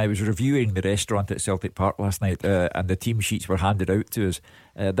 when I was reviewing the restaurant at Celtic Park last night, and the team sheets were handed out to us,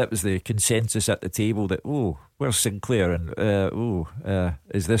 that was the consensus at the table that, where's Sinclair? And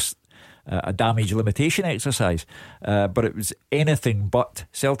is this a damage limitation exercise? But it was anything but.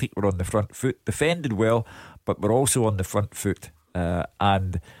 Celtic were on the front foot, defended well, but were also on the front foot.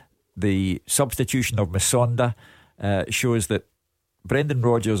 And the substitution of Musonda shows that Brendan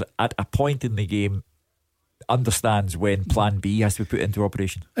Rodgers, at a point in the game, understands when plan B has to be put into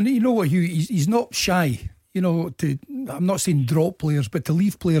operation. And you know what, Hugh, he's not shy, I'm not saying drop players, but to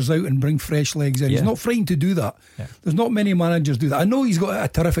leave players out and bring fresh legs in. He's not frightened to do that. There's not many managers do that. I know he's got a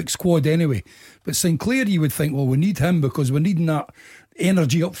terrific squad anyway, but Sinclair, you would think, well, we need him because we're needing that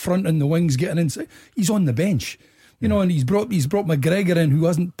energy up front and the wings getting inside. He's on the bench, and he's brought McGregor in, who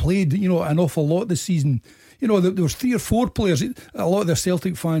hasn't played an awful lot this season. There was 3 or 4 players. A lot of the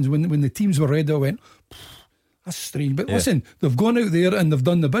Celtic fans, when the teams were ready, went, That's strange. But listen, they've gone out there and they've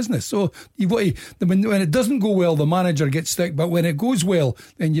done the business. So you've got to, when it doesn't go well, the manager gets stick. But when it goes well,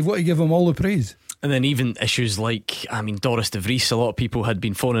 then you've got to give him all the praise. And then even issues like, Doris de Vries, a lot of people had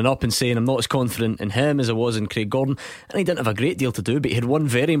been phoning up and saying I'm not as confident in him as I was in Craig Gordon, and he didn't have a great deal to do, but he had one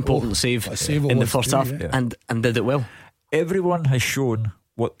very important save in the first half and did it well. Everyone has shown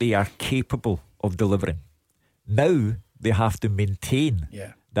what they are capable of delivering. Now they have to maintain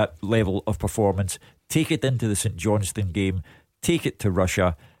that level of performance, take it into the St Johnstone game, take it to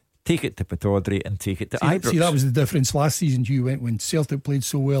Russia, take it to Pittodrie, and take it to Ibrox. See, that was the difference last season, Hugh, when Celtic played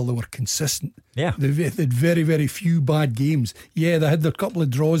so well. They were consistent. They had very, very few bad games. They had their couple of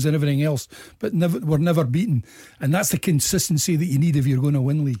draws and everything else, but were never beaten. And that's the consistency that you need if you're going to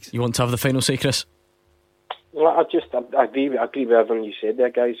win leagues. You want to have the final say, Chris? Well, I agree with everything you said there,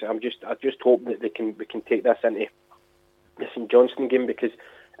 guys. I just hope that we can take this into the St Johnstone game, because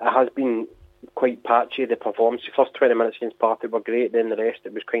it has been quite patchy, the performance. The first 20 minutes against Partick were great, then the rest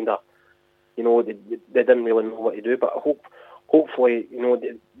it was kind of, they didn't really know what to do. But hopefully,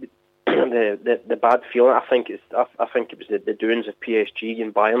 the bad feeling, I think it was the doings of PSG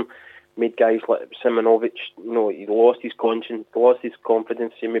and Bayern made guys like Simonovic, he lost his conscience, lost his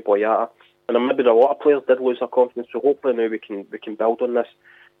confidence. Same with Boyata, and maybe a lot of players did lose their confidence. So hopefully now we can build on this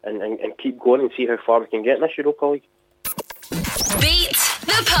and keep going and see how far we can get in this Europa League. Beat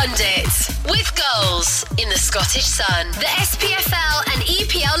the Pundit with goals in the Scottish Sun. The SPFL and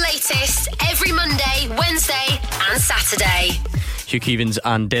EPL latest every Monday, Wednesday and Saturday. Hugh Keevins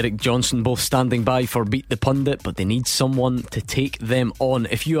and Derek Johnson both standing by for Beat the Pundit, but they need someone to take them on.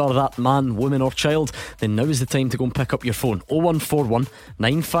 If you are that man, woman or child, then now is the time to go and pick up your phone. 0141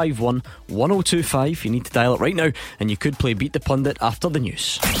 951 1025. You need to dial it right now, and you could play Beat the Pundit after the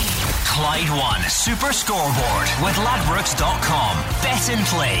news. Clyde One Super Scoreboard with Ladbrokes.com. Bet and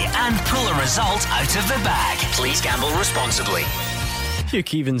play and pull a result out of the bag. Please gamble responsibly. Hugh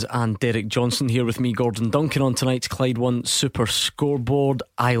Keevins and Derek Johnson here with me, Gordon Duncan, on tonight's Clyde One Super Scoreboard.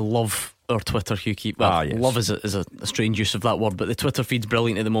 I love our Twitter, Hugh Keevins. Well, love is a strange use of that word, but the Twitter feed's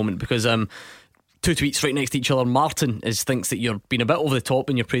brilliant at the moment because two tweets right next to each other. Martin thinks that you're being a bit over the top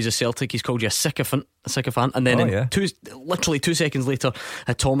in your praise of Celtic. He's called you a sycophant, and then literally 2 seconds later,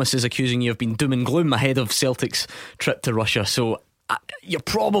 Thomas is accusing you of being doom and gloom ahead of Celtic's trip to Russia. So you're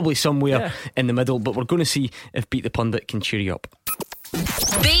probably somewhere in the middle, but we're going to see if Beat the Pundit can cheer you up.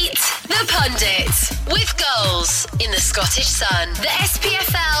 Beat the Pundit with goals in the Scottish Sun. The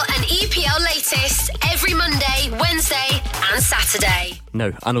SPFL and EPL latest every Monday, Wednesday and Saturday.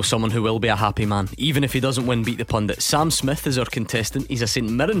 Now, I know someone who will be a happy man, even if he doesn't win Beat the Pundit. Sam Smith is our contestant. He's a St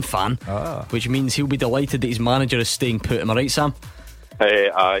Mirren fan, which means he'll be delighted that his manager is staying put. Am I right, Sam?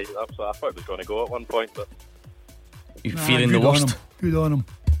 I thought it was going to go at one point, but you feeling the worst? Good on him.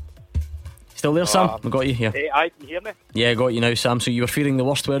 Still there, Sam? I got you here. Hey, can you hear me? Yeah, I got you now, Sam. So you were fearing the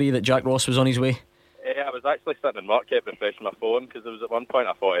worst, were you, that Jack Ross was on his way? I was actually sitting in work, kept refreshing my phone, because there was at one point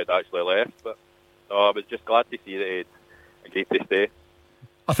I thought he'd actually left, but I was just glad to see that he'd agreed to stay.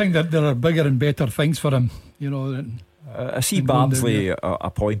 I think that there are bigger and better things for him, I see Barnsley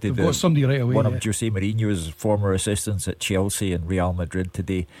appointed somebody right away, one of Jose Mourinho's former assistants at Chelsea and Real Madrid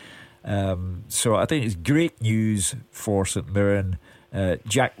today. So I think it's great news for St Mirren.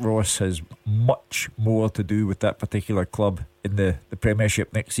 Jack Ross has much more to do with that particular club in the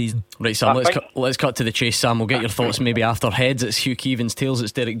Premiership next season. Right, Sam, let's cut to the chase. Sam, we'll get your thoughts maybe after. Heads, it's Hugh Keevins. Tails,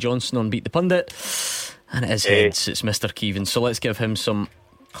 it's Derek Johnson on Beat the Pundit. And it is heads, it's Mr. Keevins. So let's give him some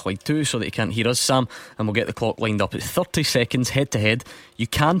Clyde 2 so that he can't hear us, Sam, and we'll get the clock lined up. It's 30 seconds head to head. You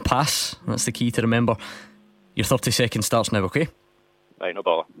can pass, that's the key to remember. Your 30 seconds starts now, okay? Right, no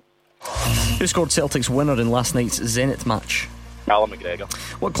bother. Who scored Celtic's winner in last night's Zenit match? Callum McGregor.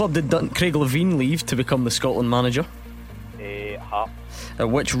 What club did Craig Levein leave to become the Scotland manager? Hearts.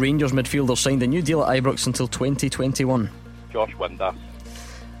 Which Rangers midfielder signed a new deal at Ibrox until 2021? Josh Windass.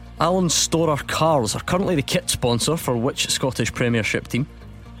 Alan Storer Cars are currently the kit sponsor for which Scottish Premiership team?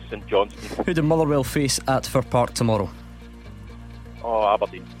 St Johnstone. Who did Motherwell face at Fir Park tomorrow?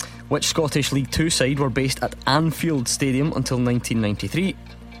 Aberdeen. Which Scottish League 2 side were based at Anfield Stadium until 1993?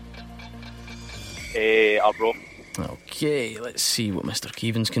 Arbroath. Okay, let's see what Mr.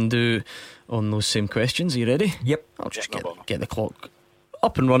 Keevins can do on those same questions. Are you ready? Yep. I'll just get the clock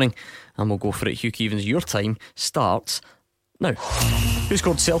up and running and we'll go for it. Hugh Keevins, your time starts now. Who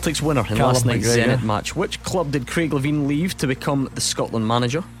scored Celtic's winner in last night's Zenit match? Which club did Craig Levein leave to become the Scotland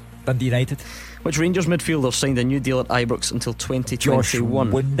manager? Dundee United. Which Rangers midfielder signed a new deal at Ibrox until 2021? Josh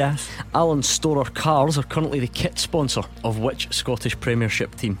Windass. Alan Storer Cars are currently the kit sponsor of which Scottish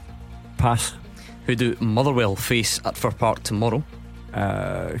Premiership team? Pass. Who do Motherwell face at Fir Park tomorrow?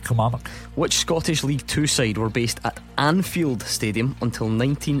 Kilmarnock. Which Scottish League 2 side were based at Anfield Stadium until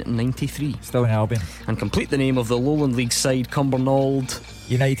 1993? Stirling Albion. And complete the name of the Lowland League side. Cumbernauld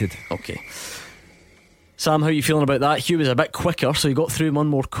United. Okay. Sam, how are you feeling about that? Hugh was a bit quicker, so he got through one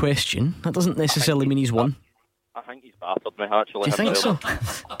more question. That doesn't necessarily mean he's won. I think he's battered me, actually. Do you think so?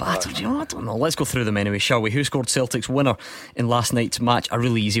 Battered you? I don't know. Let's go through them anyway, shall we? Who scored Celtic's winner in last night's match? A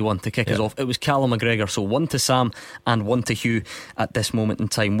really easy one to kick us off. It was Callum McGregor. So 1 to Sam and 1 to Hugh at this moment in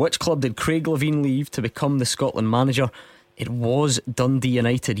time. Which club did Craig Levein leave to become the Scotland manager? It was Dundee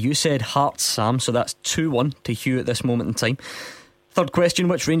United. You said Hearts, Sam, so that's 2-1 to Hugh at this moment in time. Third question,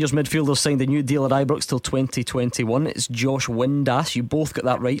 which Rangers midfielder signed a new deal at Ibrox till 2021? It's Josh Windass. You both got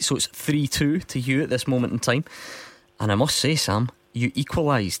that right, so it's 3-2 to Hugh at this moment in time. And I must say, Sam, you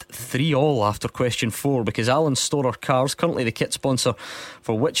equalised 3-3 after question 4, because Alan Storer Cars, currently the kit sponsor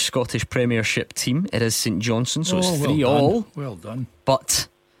for which Scottish Premiership team? It is St Johnstone, so it's 3-3. Well done. But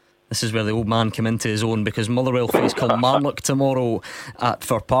this is where the old man came into his own, because Motherwell face Kilmarnock tomorrow at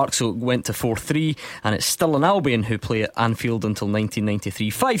Fir Park, so it went to 4-3, and it's still an Albion who play at Anfield until 1993.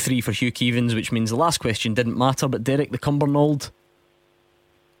 5-3 for Hugh Keevins, which means the last question didn't matter. But Derek, the Cumbernauld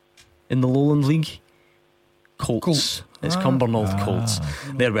in the Lowland League? Colts. It's Cumbernauld Colts.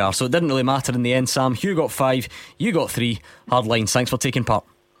 There we are. So it didn't really matter in the end, Sam. Hugh got 5, you got 3. Hard lines. Thanks for taking part.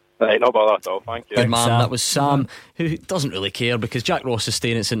 Right, no bother at all, thank you. Good man, Sam. That was Sam, who doesn't really care because Jack Ross is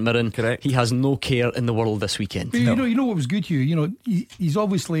staying at St Mirren. Correct. He has no care in the world this weekend. But you know what was good, Hugh? You know, he's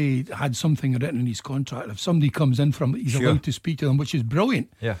obviously had something written in his contract. If somebody comes in from it, he's allowed to speak to them, which is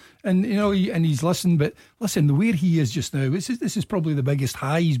brilliant. Yeah. And you know, and he's listened. But listen, the way he is just now, this is probably the biggest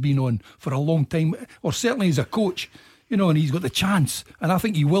high he's been on for a long time, or certainly as a coach. You know, and he's got the chance, and I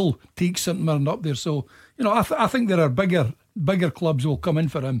think he will take St Mirren up there. So, you know, I think there are bigger clubs will come in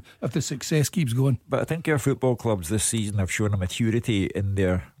for him if the success keeps going. But I think our football clubs this season have shown a maturity in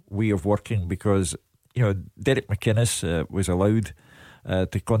their way of working, because, you know, Derek McInnes was allowed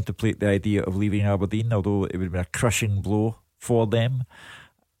to contemplate the idea of leaving Aberdeen, although it would have been a crushing blow for them.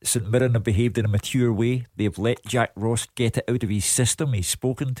 St Mirren have behaved in a mature way. They've let Jack Ross get it out of his system. He's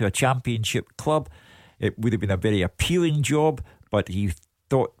spoken to a championship club. It would have been a very appealing job, but he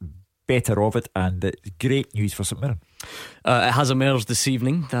thought better of it, and it's great news for St Mirren. It has emerged this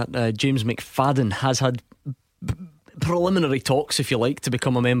evening that James McFadden has had preliminary talks, if you like, to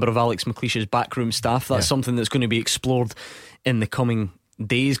become a member of Alex McLeish's backroom staff. That's something that's going to be explored in the coming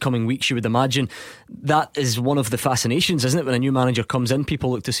days, coming weeks, you would imagine. That is one of the fascinations, isn't it? When a new manager comes in, people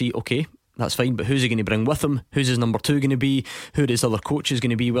look to see, okay, that's fine, but who's he going to bring with him? Who's his number 2 going to be? Who his other coach is going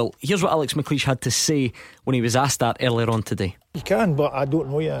to be? Well, here's what Alex McLeish had to say when he was asked that earlier on today. You can, but I don't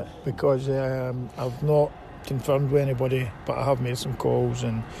know yet, because I've not confirmed with anybody, but I have made some calls,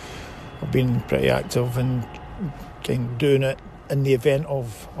 and I've been pretty active in kind of doing it in the event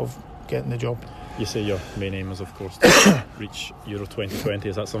of getting the job. You say your main aim is, of course, to reach Euro 2020.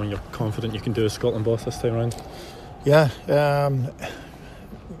 Is that something you're confident you can do as Scotland boss this time around? Yeah,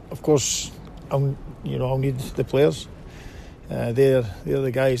 of course, I'll need the players. They're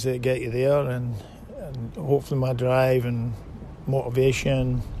the guys that get you there, and hopefully my drive and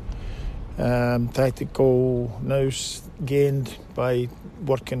motivation, tactical nous gained by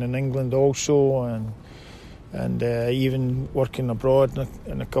working in England also, and even working abroad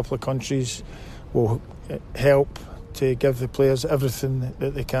in a couple of countries will help to give the players everything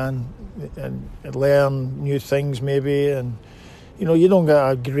that they can and learn new things maybe. And you know, you don't get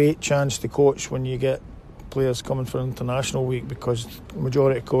a great chance to coach when you get players coming for international week, because the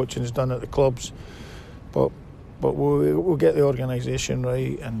majority of coaching is done at the clubs. But we'll get the organisation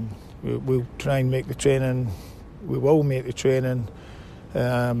right, and we'll try and make the training. We will make the training,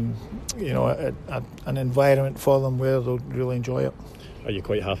 an environment for them where they'll really enjoy it. Are you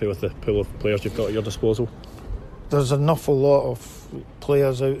quite happy with the pool of players you've got at your disposal? There's an awful lot of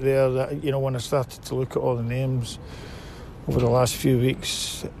players out there that, you know, when I started to look at all the names over the last few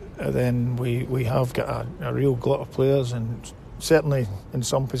weeks, then we have got a real glut of players, and certainly in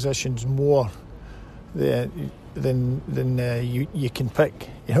some positions more than you can pick.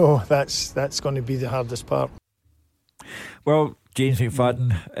 You know, that's going to be the hardest part. Well, James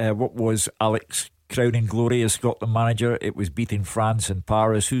McFadden, what was Alex crowning glory as Scotland manager? It was beating France in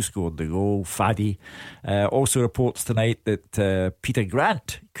Paris. Who scored the goal? Faddy. Also reports tonight that Peter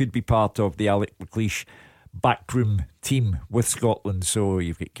Grant could be part of the Alex McLeish backroom team with Scotland. So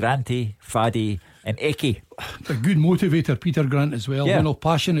you've got Granty, Faddy and Eke. A good motivator, Peter Grant, as well. You know,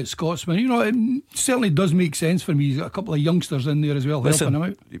 passionate Scotsman. You know, it certainly does make sense for me. He's got a couple of youngsters in there as well, helping him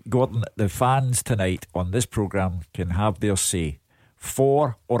out. Gordon, the fans tonight on this programme can have their say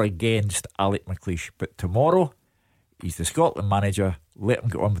for or against Alex McLeish, but tomorrow He's the Scotland manager. Let him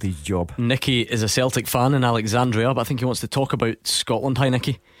get on with his job. Nicky is a Celtic fan in Alexandria, but I think he wants to talk about Scotland. Hi,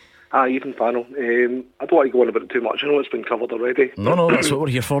 Nicky. Hi, Ethan Farnell. I don't want to go on about it too much. I know it's been covered already. No, that's what we're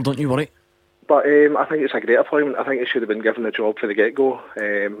here for, don't you worry. But I think it's a great appointment. I think he should have been given the job for the get-go.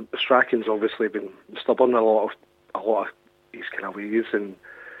 Strachan's obviously been stubborn in a lot of his kind of ways, and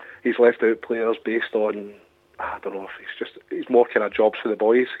he's left out players based on, I don't know, if he's more kind of jobs for the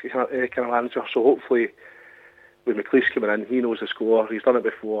boys kind of manager. So hopefully, with McLeish coming in, he knows the score. He's done it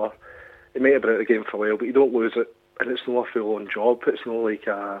before. He might have been out of the game for a while, but you don't lose it, and it's not a full-on job. It's not like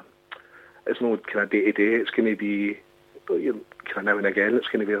it's not kind of day-to-day. It's going to be kind of now and again. It's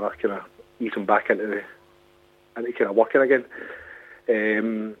going to be like kind of easing back into kind of working again.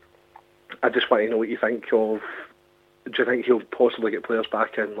 I just want to know what you think of. Do you think he'll possibly get players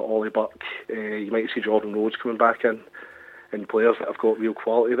back in, like Ollie Burke? You might see Jordan Rhodes coming back in, and players that have got real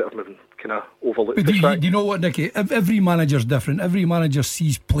quality that have been kind of overlooked. But do you know what, Nicky? Every manager's different. Every manager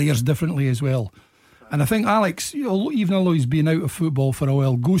sees players differently as well. And I think Alex, even though he's been out of football for a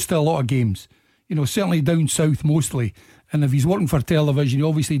while, goes to a lot of games. Certainly down south mostly. And if he's working for television, he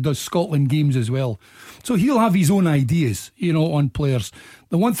obviously does Scotland games as well. So he'll have his own ideas, on players.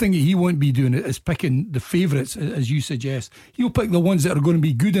 The one thing that he won't be doing is picking the favourites, as you suggest. He'll pick the ones that are going to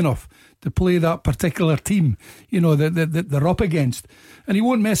be good enough to play that particular team, that they're up against. And he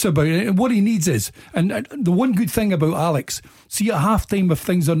won't mess about it. And what he needs is, and the one good thing about Alex, see at half time if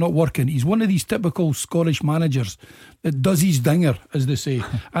things are not working, he's one of these typical Scottish managers that does his dinger, as they say.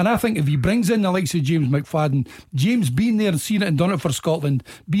 And I think if he brings in the likes of James McFadden, James being there and seen it and done it for Scotland,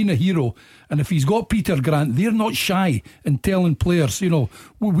 being a hero, and if he's got Peter Grant, they're not shy in telling players,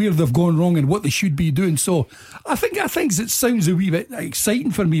 where they've gone wrong and what they should be doing. So I think it sounds a wee bit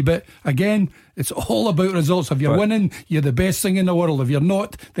exciting for me, but again, it's all about results. If you're winning, you're the best thing in the world. If you're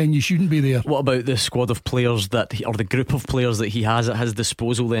not, then you shouldn't be there. What about the squad of players or the group of players that he has at his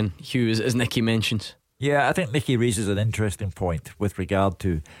disposal then, Hugh, as Nicky mentions? Yeah, I think Nicky raises an interesting point with regard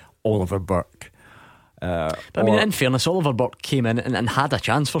to Oliver Burke. But I mean, in fairness, Oliver Burke came in and had a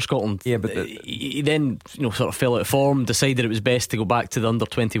chance for Scotland. Yeah, but he then sort of fell out of form, decided it was best to go back to the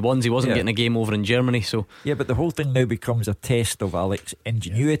under-21s. He wasn't getting a game over in Germany, so yeah. But the whole thing now becomes a test of Alex's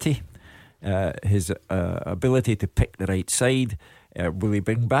ingenuity, his ability to pick the right side. Will he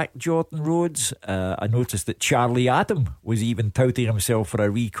bring back Jordan Rhodes? I noticed that Charlie Adam was even touting himself for a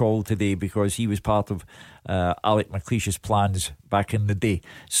recall today because he was part of Alec McLeish's plans back in the day.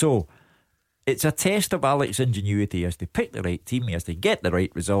 So it's a test of Alec's ingenuity as to pick the right team, as to get the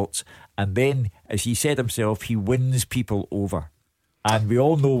right results, and then, as he said himself, he wins people over. And we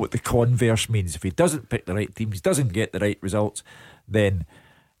all know what the converse means. If he doesn't pick the right teams, doesn't get the right results, then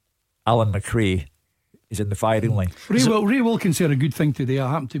Alan McRae is in the firing line. Ray Wilkins said a good thing today.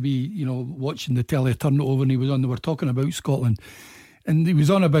 I happened to be, watching the telly turn it over, and he were talking about Scotland, and he was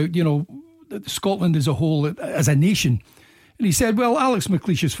on about, Scotland as a whole, as a nation. And he said, well, Alex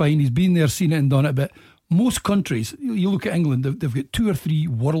McLeish is fine. He's been there, seen it and done it. But most countries, you look at England, they've got 2 or 3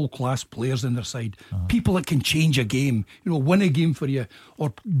 world-class players in their side. People that can change a game, win a game for you,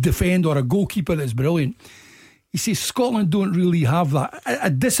 or defend, or a goalkeeper that's brilliant. He says Scotland don't really have that. I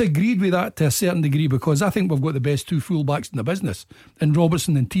disagreed with that to a certain degree, because I think we've got the best 2 fullbacks in the business, in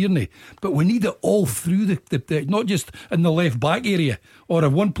Robertson and Tierney. But we need it all through the not just in the left back area, or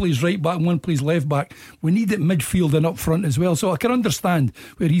if one plays right back and one plays left back. We need it midfield and up front as well. So I can understand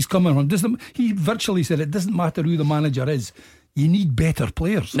where he's coming from. He virtually said it doesn't matter who the manager is. You need better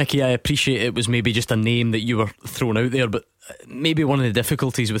players. Nicky, I appreciate it was maybe just a name that you were throwing out there, but maybe one of the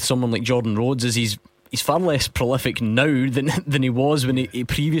difficulties with someone like Jordan Rhodes is he's far less prolific now than he was when he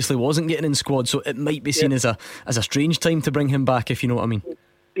previously wasn't getting in squad. So it might be seen as a strange time to bring him back, if you know what I mean.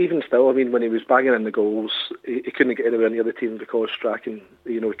 Even still, when he was banging in the goals, he couldn't get anywhere near the team because Strachan,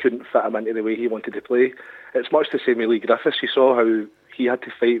 he couldn't fit him into the way he wanted to play. It's much the same with Lee Griffiths. You saw how he had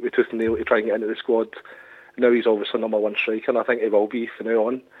to fight with tooth and nail to try and get into the squad. Now he's obviously number 1 striker, and I think he will be from now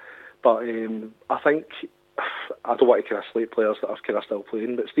on. But I think, I don't want to kind of slate players that are kind of still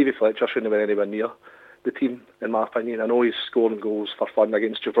playing, but Stevie Fletcher shouldn't have been anywhere near the team, in my opinion. I know he's scoring goals for fun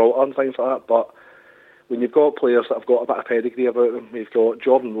against Gibraltar and things like that, but when you've got players that have got a bit of pedigree about them, you've got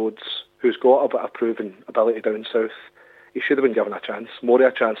Jordan Rhodes, who's got a bit of proven ability down south, he should have been given a chance, more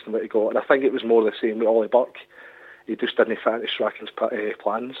of a chance than what he got. And I think it was more the same with Ollie Burke. He just didn't fit into Strachan's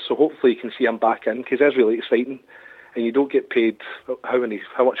plans. So hopefully you can see him back in, because it's really exciting. And you don't get paid, how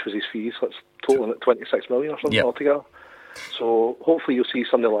much was his fees? Let's total at 26 million or something altogether. So hopefully you'll see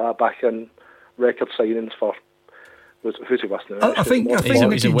something like that back in. Record signings for who's he with now? I think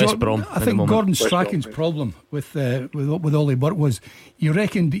Gordon Strachan's problem with Ollie Burke was, you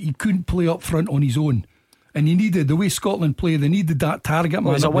reckoned that he couldn't play up front on his own, And he needed, the way Scotland play, they needed that target man.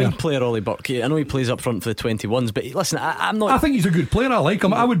 Well, he's a wide there. player, Ollie Burke. I know he plays up front for the 21s, but listen, I'm not. I think he's a good player. I like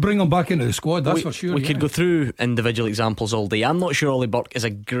him. I would bring him back into the squad, that's for sure. We could go through individual examples all day. I'm not sure Ollie Burke is a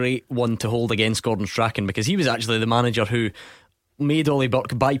great one to hold against Gordon Strachan, because he was actually the manager who made Ollie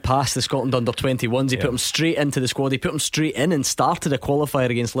Burke bypass the Scotland under 21s. He put him straight into the squad. He put him straight in and started a qualifier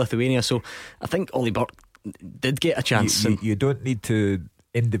against Lithuania. So I think Ollie Burke did get a chance. You don't need to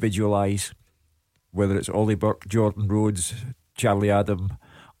individualise whether it's Ollie Burke, Jordan Rhodes, Charlie Adam,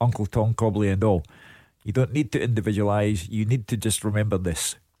 Uncle Tom Cobley and all. You don't need to individualise. You need to just remember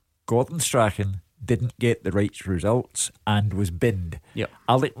this: Gordon Strachan didn't get the right results and was binned.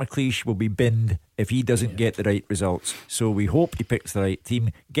 Alec McLeish will be binned if he doesn't get the right results. So we hope he picks the right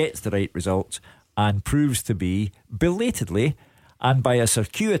team, gets the right results, and proves to be, belatedly and by a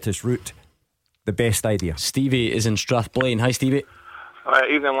circuitous route, the best idea. Stevie is in Strathblane. Hi, Stevie.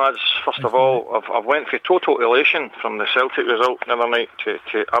 Evening, lads. First of all, I've went for total elation from the Celtic result the other night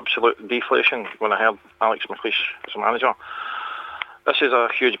to absolute deflation when I heard Alex McLeish as manager. This is a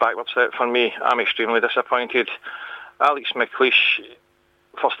huge backward step for me. I'm extremely disappointed. Alex McLeish,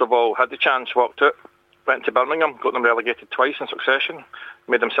 first of all, had the chance, walked out, went to Birmingham, got them relegated twice in succession,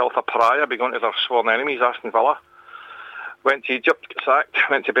 made himself a pariah, be going to their sworn enemies, Aston Villa. Went to Egypt, get sacked.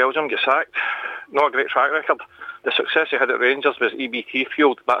 Went to Belgium, get sacked. Not a great track record. The success he had at Rangers was EBT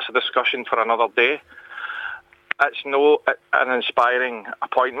fueled. That's a discussion for another day. It's an inspiring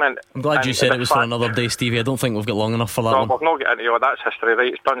appointment. I'm glad you said it was for another day, Stevie. I don't think we've got long enough for that one. We've not got into it. That's history,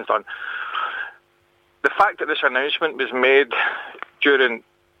 right? It's done. The fact that this announcement was made during,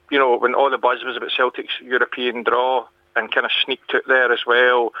 when all the buzz was about Celtic's European draw and kind of sneaked out there as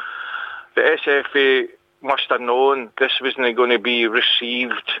well, the SFA must have known this wasn't going to be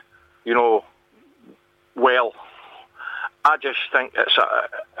received, well. I just think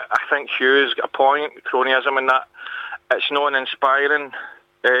I think Hugh's got a point, cronyism in that. It's not inspiring.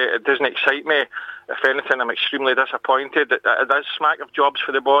 It doesn't excite me. If anything, I'm extremely disappointed. It does smack of jobs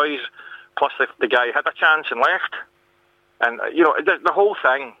for the boys. Plus, the guy had a chance and left. And, the whole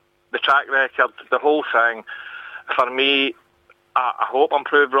thing, the track record, the whole thing, for me, I hope I'm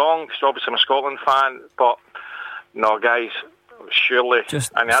proved wrong, because obviously I'm a Scotland fan, but no, guys, surely,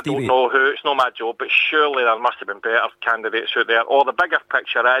 I don't know who, it's not my job, but surely there must have been better candidates out there. Or the bigger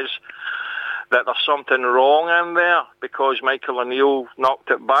picture is that there's something wrong in there because Michael O'Neill knocked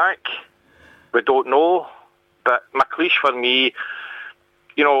it back. We don't know. But McLeish, for me,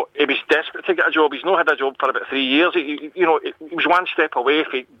 he was desperate to get a job. He's not had a job for about 3 years. He was one step away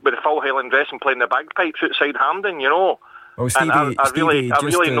with the full Highland dress and playing the bagpipes outside Hampden, Well, Stevie, and I'm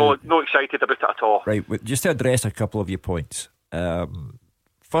really not excited about it at all. Right, just to address a couple of your points.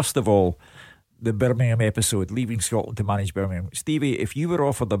 First of all, the Birmingham episode, leaving Scotland to manage Birmingham. Stevie, if you were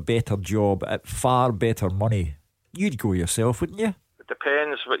offered a better job at far better money, you'd go yourself, wouldn't you? It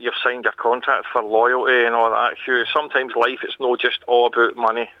depends what you've signed your contract for, loyalty and all that, Hugh. Sometimes life, it's not just all about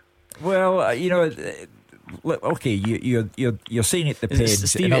money. Well, okay, you're saying it depends.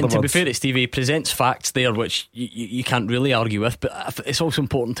 Stevie, and to be fair to Stevie, he presents facts there which you can't really argue with, but it's also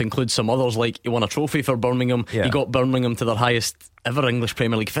important to include some others, like he won a trophy for Birmingham. He got Birmingham to their highest ever English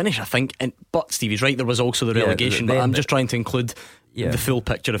Premier League finish, I think. But Stevie's right, there was also the relegation, but I'm just trying to include the full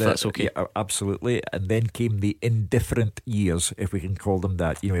picture, if that's okay. Yeah, absolutely. And then came the indifferent years, if we can call them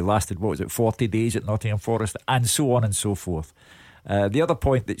that. He lasted, 40 days at Nottingham Forest, and so on and so forth. The other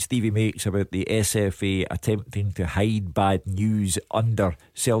point that Stevie makes about the SFA attempting to hide bad news under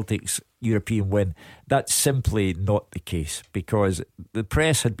Celtic's European win, that's simply not the case, because the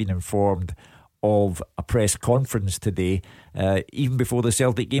press had been informed of a press conference today, even before the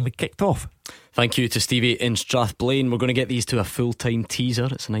Celtic game had kicked off. Thank you to Stevie in Strathblane. We're going to get these to a full-time teaser.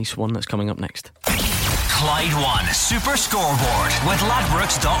 It's a nice one that's coming up next. Clyde One Super Scoreboard with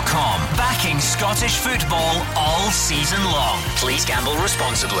Ladbrokes.com. Backing Scottish football all season long. Please gamble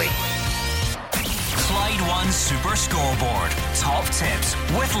responsibly. Clyde One Super Scoreboard. Top tips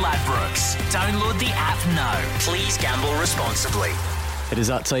with Ladbrokes. Download the app now. Please gamble responsibly. It is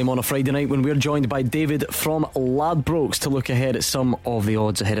that time on a Friday night when we're joined by David from Ladbrokes to look ahead at some of the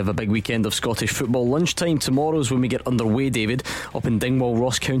odds ahead of a big weekend of Scottish football. Lunchtime tomorrow's when we get underway, David, up in Dingwall,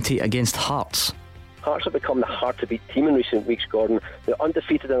 Ross County against Hearts. Hearts have become the hard-to-beat team in recent weeks, Gordon. They're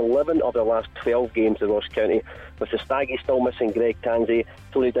undefeated in 11 of their last 12 games in Ross County, with the Staggy still missing Greg Tansey,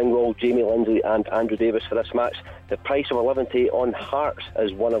 Tony Dingwall, Jamie Lindley and Andrew Davis for this match. The price of 11-8 on Hearts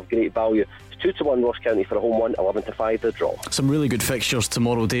is one of great value. It's 2-1 Ross County for a home one, 11-5 the draw. Some really good fixtures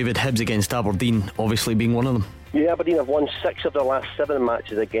tomorrow, David. Hibs against Aberdeen obviously being one of them. Yeah, Aberdeen have won 6 of their last 7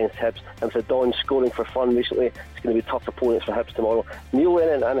 matches against Hibs, and for Don scoring for fun recently, it's going to be tough opponents for Hibs tomorrow. Neil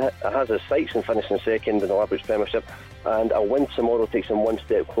Lennon has his sights in finishing second in the Ladbrokes Premiership, and a win tomorrow takes him one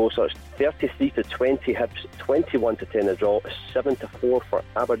step closer. It's 33-20 Hibs, 21-10 the draw, 7-4 for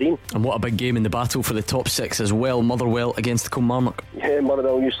Aberdeen. And what a big game in the battle for the top 6 as well. Motherwell against Kilmarnock. Yeah,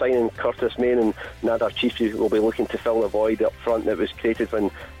 Motherwell new signing Curtis Main and Nadar Chiefy will be looking to fill the void up front that was created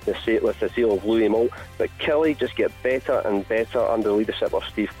when with the sale of Louis Moult. But Kelly just get better and better under the leadership of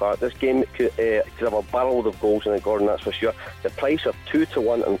Steve Clark. This game could have a barrel of goals in it, Gordon, that's for sure. The price of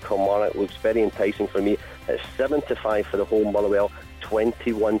 2-1 on Kilmarnock looks very enticing for me. It's 7-5 for the home Motherwell,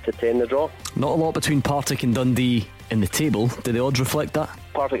 21-10 the draw. Not a lot between Partick and Dundee in the table. Do the odds reflect that?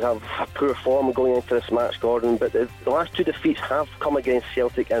 Partick have poor form going into this match, Gordon, but the last 2 defeats have come against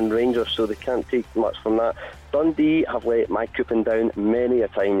Celtic and Rangers, so they can't take much from that. Dundee have let Mike Coupon down many a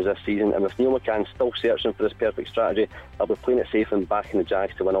times this season, and with Neil McCann still searching for this perfect strategy, they'll be playing it safe and backing the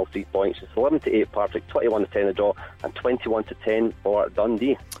Jags to win all 3 points. It's 11-8 Partick, 21-10 the draw, and 21-10 for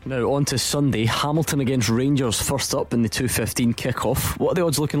Dundee. Now on to Sunday, Hamilton against Rangers, first up in the 2:15 kick-off. What are the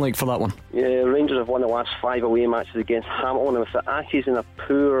odds looking like for that one? Yeah, Rangers have won the last 5 away matches against Hamilton, and with the Accies in a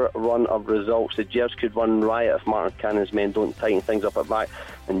poor run of results, the Gers could run riot if Martin Cannon's men don't tighten things up at back,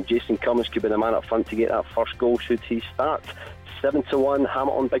 and Jason Cummins could be the man up front to get that first goal should he start. 7-1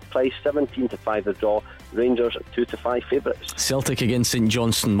 Hamilton, big price, 17-5 the draw. Rangers 2-5 favourites. Celtic against St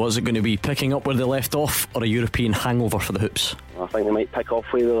Johnstone. What's it going to be? Picking up where they left off, or a European hangover for the Hoops? I think they might pick off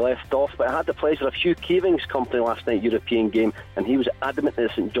where they left off, but I had the pleasure of Hugh Keeving's company last night, European game, and he was adamant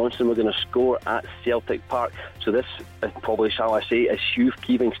that St Johnstone were going to score at Celtic Park. So this, probably shall I say, is Hugh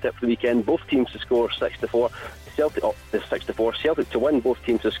Keeving's tip for the weekend. Both teams to score 6-4. Celtic, it's 6-4. Celtic to win, both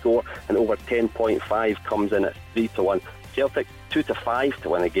teams to score, and over 10.5 comes in at 3-1. Celtic 2-5 to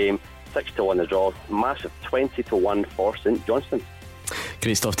win a game, 6-1 the draw, massive 20-1 for St Johnstone.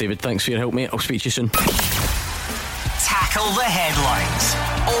 Great stuff, David. Thanks for your help, mate. I'll speak to you soon. Tackle the headlines.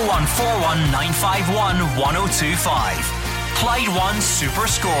 0141 951 1025. Clyde One Super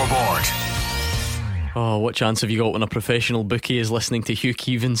Scoreboard. Oh, what chance have you got when a professional bookie is listening to Hugh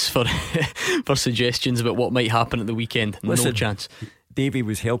Keevins for suggestions about what might happen at the weekend? Listen, no chance. Davey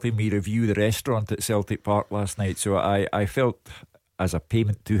was helping me review the restaurant at Celtic Park last night, so I felt as a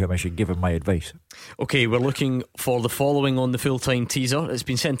payment to him I should give him my advice. Okay, we're looking for the following on the full-time teaser. It's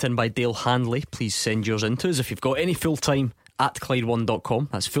been sent in by Dale Handley. Please send yours in to us if you've got any full-time at Clyde1.com.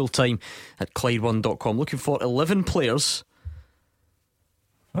 That's full-time at Clyde1.com. Looking for 11 players.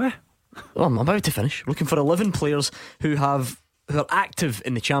 What? Oh, I'm about to finish. Looking for 11 players who are active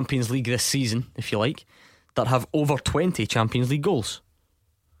in the Champions League this season, if you like, that have over 20 Champions League goals.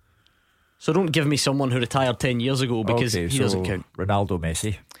 So don't give me someone who retired 10 years ago, because he doesn't count. Ronaldo,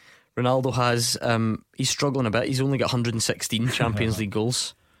 Messi. Ronaldo has he's struggling a bit. He's only got 116 Champions League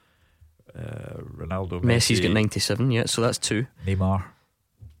goals. Ronaldo, Messi's got 97. Yeah, so that's 2. Neymar.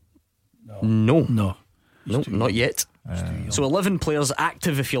 No, not yet. So 11 players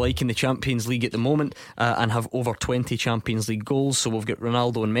active, if you like, in the Champions League at the moment, and have over 20 Champions League goals. So we've got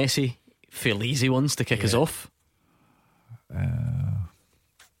Ronaldo and Messi, fairly easy ones to kick us off.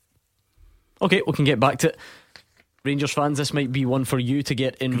 Okay, we can get back to it. Rangers fans, this might be one for you to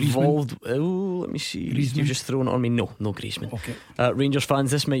get involved. Oh, let me see. Griezmann? You've just thrown it on me. No Griezmann. Okay. Rangers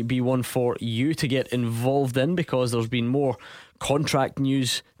fans, this might be one for you to get involved in, because there's been more contract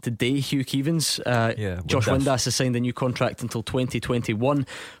news today. Hugh Keevins, Josh Windass has signed a new contract until 2021.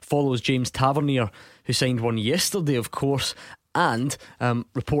 Follows James Tavernier, who signed one yesterday, of course. And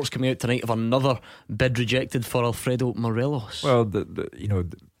reports coming out tonight of another bid rejected for Alfredo Morelos. Well,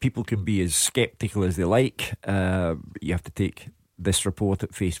 people can be as sceptical as they like. You have to take this report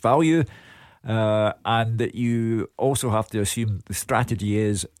at face value, and that you also have to assume the strategy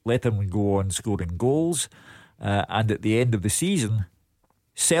is let him go on scoring goals, and at the end of the season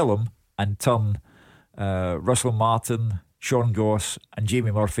sell him and turn Russell Martin, Sean Goss and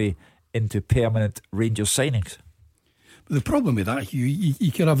Jamie Murphy into permanent Rangers signings. The problem with that, Hugh,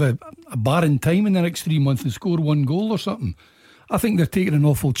 you could have a barren time in the next 3 months and score 1 goal or something. I think they're taking an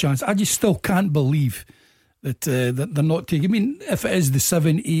awful chance. I just still can't believe that they're not taking. I mean, if it is the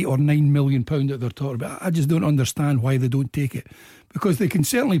 7, 8 or 9 million pound that they're talking about, I just don't understand why they don't take it, because they can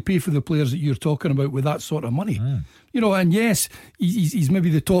certainly pay for the players that you're talking about with that sort of money. And yes, he's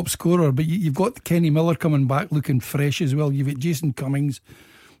maybe the top scorer, but you've got Kenny Miller coming back looking fresh as well. You've got Jason Cummings.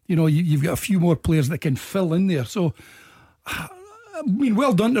 You've got a few more players that can fill in there. So I mean,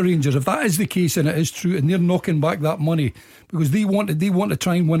 well done to Rangers if that is the case and it is true, and they're knocking back that money because they want to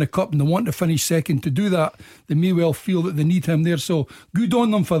try and win a cup and they want to finish second. To do that, they may well feel that they need him there. So good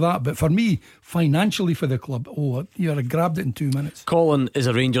on them for that. But for me, financially for the club, you're grabbed it in 2 minutes. Colin is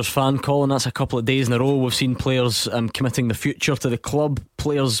a Rangers fan. Colin, that's a couple of days in a row we've seen players committing the future to the club.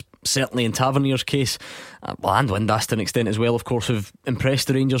 Players, certainly in Tavernier's case, and Windass to an extent as well, of course, have impressed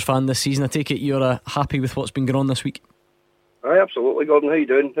the Rangers fan this season. I take it you're happy with what's been going on this week? Aye, absolutely, Gordon. How you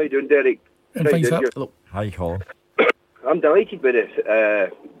doing? How you doing, Derek? Fine, sir. Hi, Colin. I'm delighted with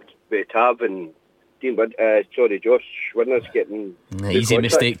it. With Tav and Josh Windass getting easy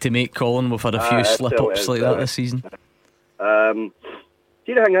mistake to make, Colin. We've had a few slip-ups like that this season.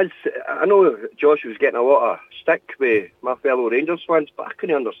 See, the thing is, I know Josh was getting a lot of stick with my fellow Rangers fans, but I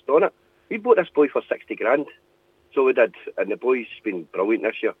couldn't understand it. We bought this boy for 60 grand, so we did, and the boy's been brilliant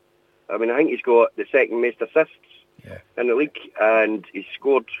this year. I mean, I think he's got the second most assists in the league, and he's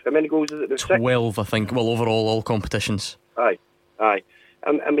scored, how many goals is it? 12, I think. Well, overall, all competitions. Aye. I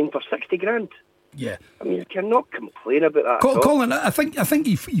mean, for 60 grand. Yeah, I mean, you cannot complain about that. Colin, I think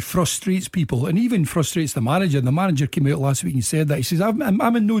he frustrates people, and even frustrates the manager. The manager came out last week and said that. He says, I'm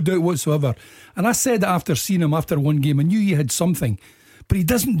in no doubt whatsoever. And I said that after seeing him after one game, I knew he had something, but he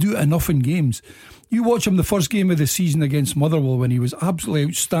doesn't do it enough in games. You watch him the first game of the season against Motherwell when he was absolutely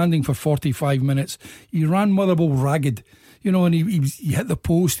outstanding for 45 minutes. He ran Motherwell ragged, and he hit the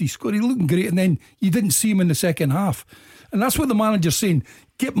post, he scored, he looked great, and then you didn't see him in the second half. And that's what the manager's saying.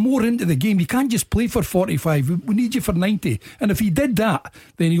 Get more into the game. You can't just play for 45. We need you for 90. And if he did that,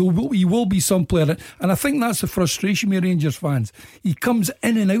 then he will be some player. And I think that's the frustration with Rangers fans. He comes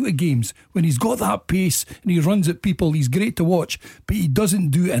in and out of games when he's got that pace and he runs at people. He's great to watch, but he doesn't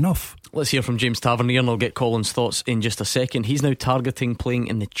do enough. Let's hear from James Tavernier and I'll get Colin's thoughts in just a second. He's now targeting playing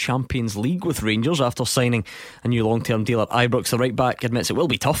in the Champions League with Rangers after signing a new long-term deal at Ibrox. The right back admits it will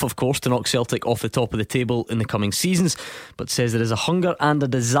be tough, of course, to knock Celtic off the top of the table in the coming seasons, but says there is a hunger and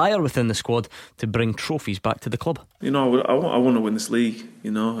a desire within the squad to bring trophies back to the club. I want to win this league.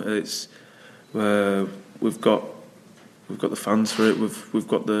 It's we've got the fans for it. We've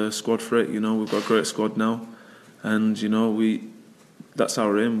got the squad for it. We've got a great squad now, and that's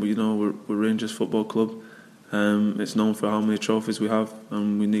our aim. We're Rangers Football Club. It's known for how many trophies we have,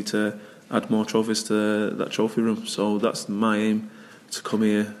 and we need to add more trophies to that trophy room. So that's my aim, to come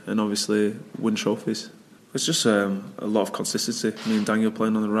here and obviously win trophies. It's just a lot of consistency. Me and Daniel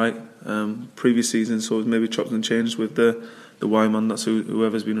playing on the right. Previous season, so it was maybe chopped and changed with the Y-man. That's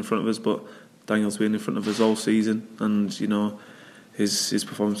whoever's been in front of us, but Daniel's been in front of us all season, and his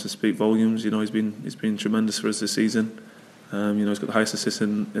performances speak volumes. He's been tremendous for us this season. He's got the highest assist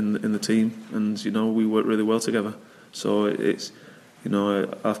in the team, and we work really well together. So it's I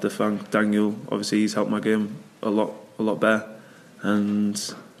have to thank Daniel. Obviously, he's helped my game a lot better,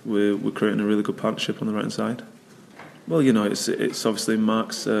 and we're creating a really good partnership on the right hand side. Well, it's obviously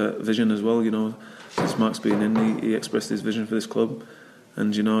Mark's vision as well. Since Mark's been in, he expressed his vision for this club,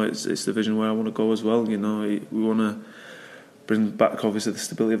 and it's the vision where I want to go as well. We want to bring back obviously the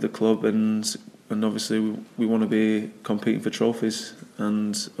stability of the club, and obviously we want to be competing for trophies,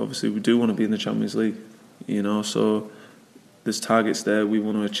 and obviously we do want to be in the Champions League. So there's targets there we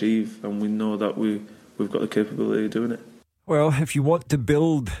want to achieve, and we know that we've got the capability of doing it. Well, if you want to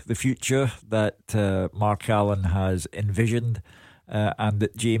build the future that Mark Allen has envisioned and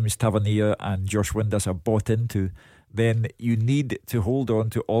that James Tavernier and Josh Windass have bought into, then you need to hold on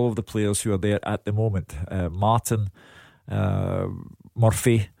to all of the players who are there at the moment. Martin,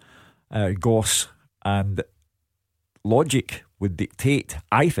 Murphy, Goss, and logic would dictate,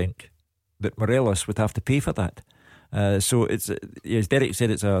 I think, that Morelos would have to pay for that. So it's, as Derek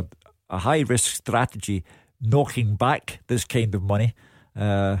said, it's a high-risk strategy, knocking back this kind of money,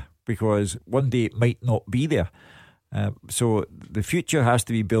 because one day it might not be there. So the future has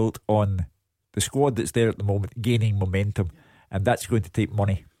to be built on the squad that's there at the moment gaining momentum, and that's going to take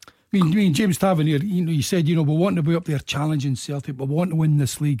money. I mean James Tavernier, he said, we want to be up there challenging Celtic, but we want to win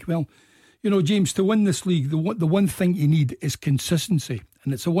this league. Well, James, to win this league, the one thing you need is consistency.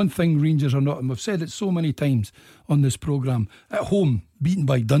 And it's the one thing Rangers are not. And we've said it so many times on this programme. At home, beaten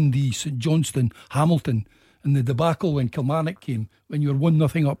by Dundee, St Johnstone, Hamilton, and the debacle when Kilmarnock came, when you were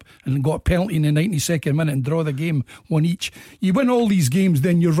 1-0 up and got a penalty in the 92nd minute and draw the game 1 each. You win all these games,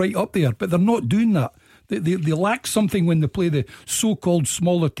 then you're right up there. But they're not doing that. They lack something when they play the so-called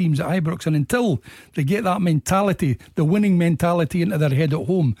smaller teams at Ibrox, and until they get that mentality, the winning mentality, into their head at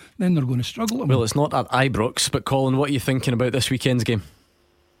home, then they're going to struggle. Well, it's not at Ibrox, but Colin, what are you thinking about this weekend's game?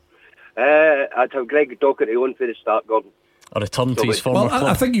 I'd have Greg Docherty on for the start, Gordon. A return to his former club.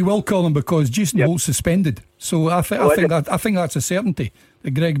 I think he will, Colin, because Jason Holt's suspended. So I think that's a certainty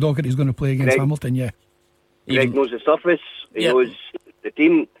that Greg Docherty is going to play against Hamilton. Yeah, Greg knows the surface. He knows the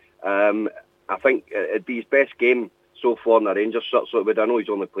team. I think it'd be his best game so far in the Rangers shirt. So I know he's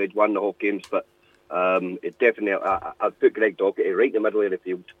only played 1.5 games, but it definitely, I'd put Greg Docherty right in the middle of the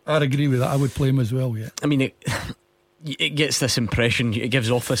field. I'd agree with that. I would play him as well. Yeah. I mean, it gets this impression. It gives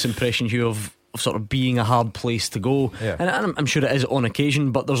off this impression, Hugh, of sort of being a hard place to go, and I'm sure it is on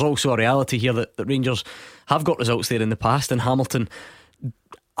occasion, but there's also a reality here that Rangers have got results there in the past, and Hamilton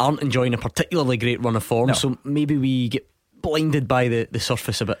aren't enjoying a particularly great run of form. So maybe we get blinded by the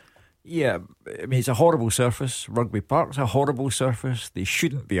surface a bit. Yeah, I mean, it's a horrible surface. Rugby Park's a horrible surface. They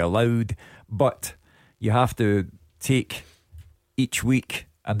shouldn't be allowed, but you have to take each week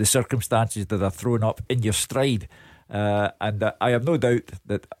and the circumstances that are thrown up in your stride. And I have no doubt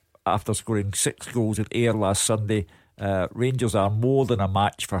that after scoring 6 goals at Ayr last Sunday, Rangers are more than a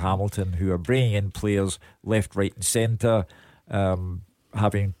match for Hamilton, who are bringing in players left, right and centre,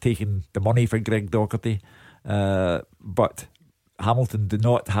 having taken the money for Greg Docherty. But Hamilton do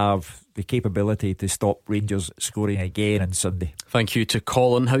not have the capability to stop Rangers scoring again on Sunday. Thank you to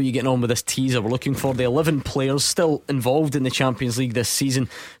Colin. How are you getting on with this teaser? We're looking for the 11 players still involved in the Champions League this season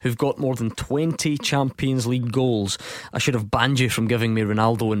who've got more than 20 Champions League goals. I should have banned you from giving me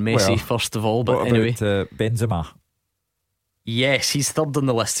Ronaldo and Messi first of all, but what anyway. About Benzema? Yes, he's third on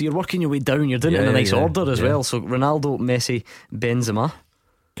the list. So you're working your way down. You're doing it in a nice order as well. So Ronaldo, Messi, Benzema.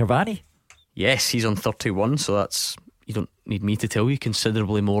 Cavani? Yes, he's on 31. So that's, you don't need me to tell you,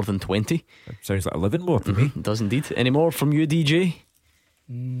 considerably more than 20. That sounds like 11 more to me. It does indeed. Any more from you, DJ?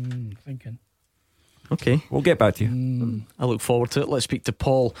 Thinking. Okay, we'll get back to you. I look forward to it. Let's speak to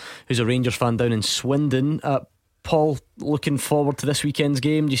Paul, who's a Rangers fan down in Swindon. Paul, looking forward to this weekend's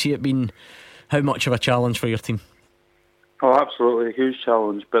game. Do you see it being how much of a challenge for your team? Oh, absolutely, a huge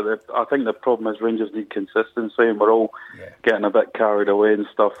challenge. But I think the problem is Rangers need consistency, and we're all getting a bit carried away and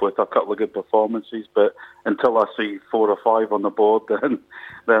stuff with a couple of good performances. But until I see 4 or 5 on the board, then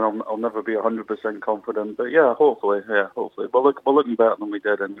I'll never be 100% confident. But yeah, hopefully. We're looking better than we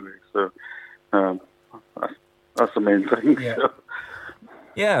did anyway. So that's the main thing.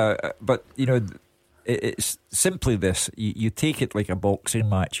 Yeah, but you know, it's simply this: you take it like a boxing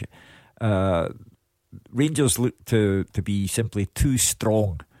match. Rangers look to be simply too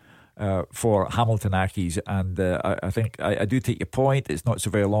strong for Hamilton Accies, and I think I do take your point. It's not so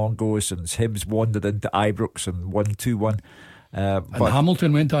very long ago since Hibs wandered into Ibrox and won 2-1, and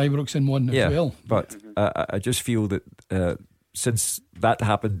Hamilton went to Ibrox and won as well. But I just feel that since that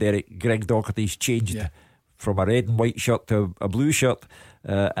happened, Greg Docherty's changed from a red and white shirt to a blue shirt,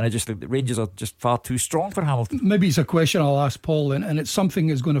 and I just think that Rangers are just far too strong for Hamilton. Maybe it's a question I'll ask Paul, and it's something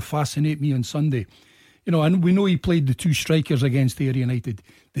that's going to fascinate me on Sunday. You know, and we know he played the 2 strikers against Ayr United.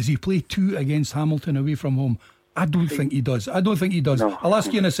 Does he play 2 against Hamilton away from home? I don't think he does. No. I'll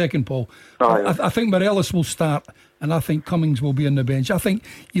ask you in a second, Paul. I think Morelos will start, and I think Cummings will be on the bench. I think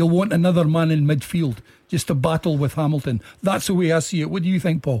you'll want another man in midfield just to battle with Hamilton. That's the way I see it. What do you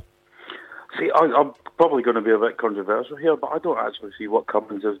think, Paul? See, I'm probably going to be a bit controversial here, but I don't actually see what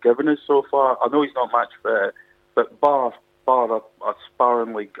Cummings has given us so far. I know he's not match fit, but bar a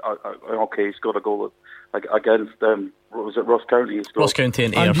sparring league. Okay, he scored a goal against what was it, Ross County? Ross County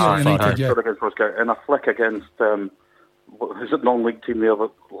and Ayr. Against Ross County, and a flick against what is it, non-league team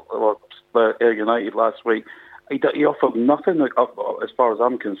the Ayr United last week. He offered nothing as far as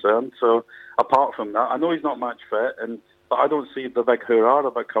I'm concerned. So apart from that, I know he's not match fit, but I don't see the big hurrah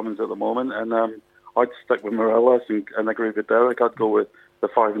about Cummings at the moment. And I'd stick with Morelos and agree with Derek. I'd go with the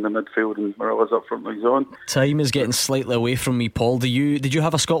 5 in the midfield and Morelos up front of his own. Time is getting slightly away from me, Paul. Did you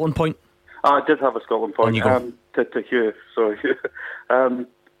have a Scotland point? I did have a Scotland point. To Hugh. Sorry.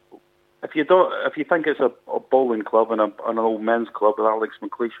 If you think it's a bowling club and an old men's club with Alex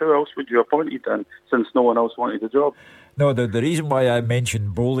McLeish, who else would you appoint then, since no one else wanted the job? No, the reason why I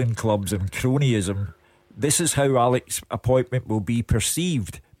mentioned bowling clubs and cronyism, this is how Alex's appointment will be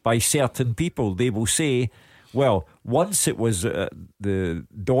perceived by certain people. They will say, well, once it was the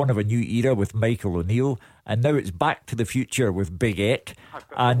dawn of a new era with Michael O'Neill, and now it's back to the future with Big Eck.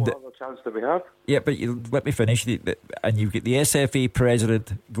 And what other chance do we have? Yeah, but let me finish. And you've got the SFA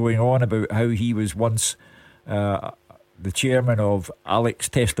president going on about how he was once the chairman of Alex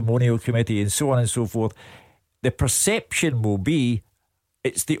Testimonial Committee and so on and so forth. The perception will be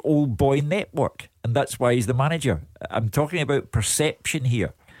it's the old boy network, and that's why he's the manager. I'm talking about perception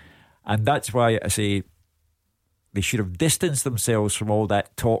here, and that's why I say they should have distanced themselves from all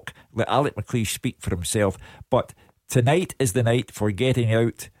that talk. Let Alec McLeish speak for himself. But tonight is the night for getting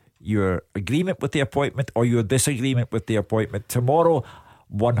out your agreement with the appointment or your disagreement with the appointment. Tomorrow,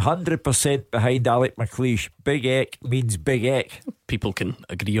 100% behind Alec McLeish. Big Ek means Big Ek. People can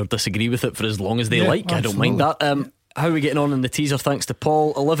agree or disagree with it for as long as they like. Absolutely. I don't mind that. How are we getting on in the teaser? Thanks to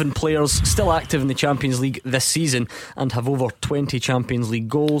Paul. 11 players still active in the Champions League this season and have over 20 Champions League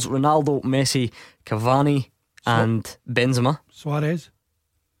goals. Ronaldo, Messi, Cavani and Benzema. Suarez?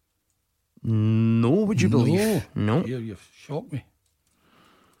 No, would you believe? No. You've shocked me.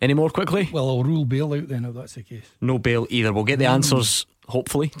 Any more quickly? Well, I'll rule Bale out then if that's the case. No Bale either. We'll get the answers,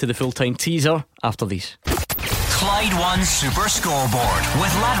 hopefully, to the full-time teaser after these. Clyde One Super Scoreboard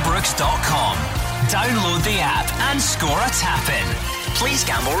with Ladbrokes.com. Download the app and score a tap-in. Please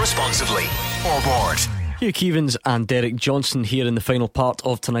gamble responsibly. Or board. Hugh Keevins and Derek Johnson here in the final part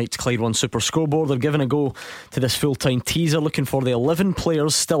of tonight's Clyde One Super Scoreboard. They're giving a go to this full-time teaser, looking for the 11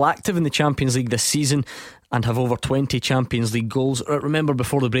 players still active in the Champions League this season and have over 20 Champions League goals. Remember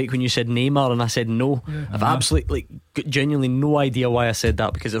before the break when you said Neymar and I said no? Yeah. I've absolutely, genuinely no idea why I said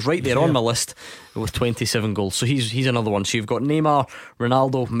that, because it's right there on my list with 27 goals. So he's another one. So you've got Neymar,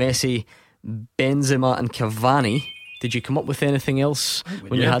 Ronaldo, Messi, Benzema and Cavani. Did you come up with anything else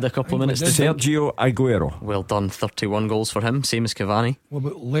when you had a couple of minutes to think? Sergio Aguero. Well done, 31 goals for him, same as Cavani. What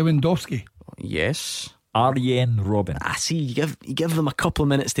about Lewandowski? Yes. Arjen Robben. See, you give them a couple of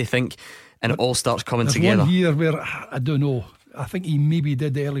minutes to think and it all starts coming There's together. One here where I don't know, I think he maybe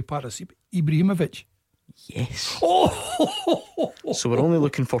did the early part of Ibrahimovic. Yes. So we're only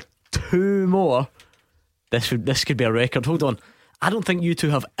looking for 2 more. This could be a record. Hold on, I don't think you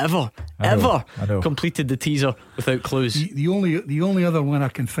two have ever completed the teaser without clues. The only other one I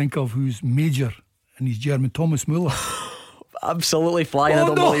can think of who's major, and he's German, Thomas Müller. Absolutely flying. I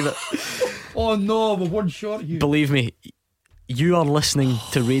don't believe it. Oh no, we're one short here. Believe me, you are listening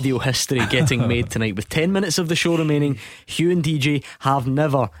to radio history getting made tonight. With 10 minutes of the show remaining, Hugh and DJ have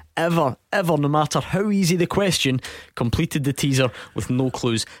never, ever, no matter how easy the question, completed the teaser with no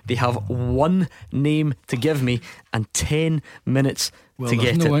clues. They have one name to give me and 10 minutes to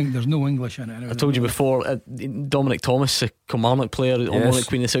get it. There's no English in it anyway. I told you before, Dominic Thomas, a Kilmarnock player, Kilmarnock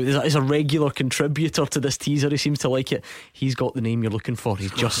Queen of the South, is a regular contributor to this teaser. He seems to like it. He's got the name you're looking for.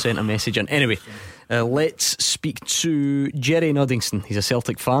 He's just sent a message in. Anyway, let's speak to Jerry in Uddingston. He's a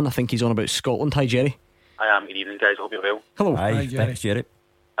Celtic fan. I think he's on about Scotland. Hi Jerry. I am. Good evening, guys. Hope you're well. Hello. Hi, Jerry. Thanks, Jerry.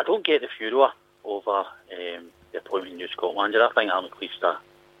 I don't get the furor over the appointment of new Scotland manager. I think Alan McLeish is a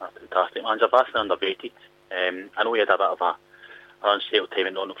fantastic manager, vastly underrated. I know he had a bit of a unsettled time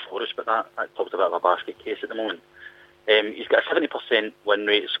at Nottingham Forest, but that talks a bit of a basket case at the moment. He's got a 70% win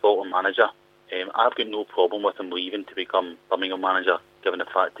rate as Scotland manager. I've got no problem with him leaving to become Birmingham manager, given the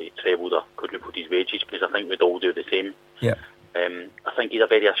fact that he trebled or quadrupled his wages, because I think we'd all do the same. Yeah. I think he's a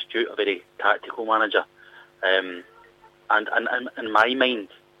very astute, a very tactical manager. And in my mind,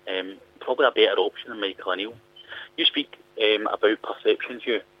 probably a better option than Michael O'Neill. You speak about perceptions,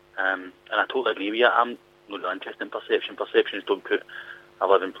 Hugh, and I totally agree with you. I'm not really interested in perception. Perceptions don't put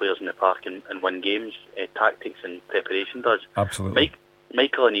 11 players in the park and win games. Tactics and preparation does. Absolutely.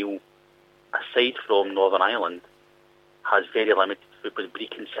 Michael O'Neill, aside from Northern Ireland, has very limited football.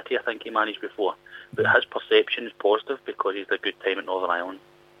 Brecon City, I think he managed before, but his perception is positive because he's had a good time at Northern Ireland.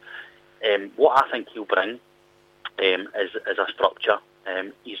 What I think he'll bring is a structure.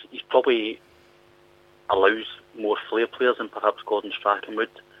 He's probably allows more flair players than perhaps Gordon Strachan would,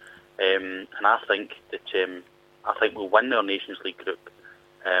 and I think that we'll win our Nations League group,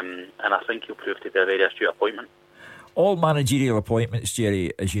 and I think he'll prove to be a very astute appointment. All managerial appointments,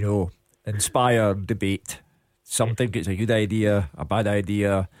 Jerry, as you know, inspire debate. Some think it's a good idea, a bad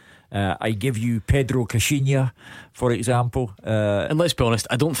idea. I give you Pedro Caixinha, for example. And let's be honest,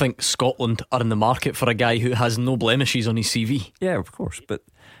 I don't think Scotland are in the market for a guy who has no blemishes on his CV. Yeah, of course. But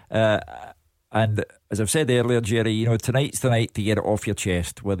and as I've said earlier, Jerry, you know, tonight's the night to get it off your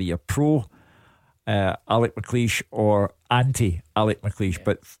chest, whether you're pro Alec McLeish or anti Alec McLeish.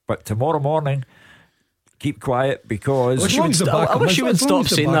 But tomorrow morning, keep quiet, because I wish you would stop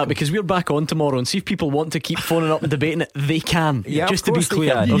saying that, because we're back on tomorrow, and see if people want to keep phoning up and debating it, they can. Yeah, just to be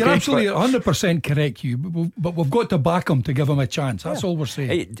clear. You're absolutely 100% correct, Hugh, but we've got to back him to give him a chance. That's all we're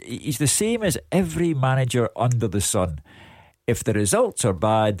saying. He's the same as every manager under the sun. If the results are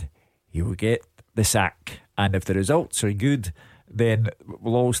bad, he will get the sack, and if the results are good, then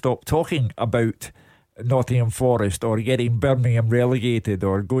we'll all stop talking about Nottingham Forest or getting Birmingham relegated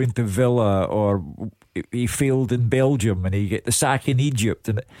or going to Villa, or he failed in Belgium and he get the sack in Egypt,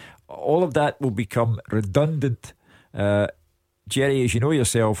 and all of that will become redundant. Jerry, as you know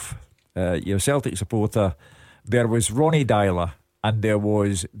yourself, you're a Celtic supporter. There was Ronnie Dyler and there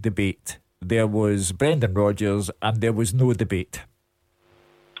was debate. There was Brendan Rodgers and there was no debate.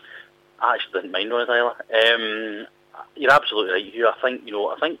 I actually didn't mind Ronnie Deila. You're absolutely right, Hugh. I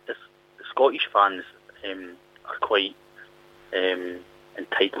think the Scottish fans are quite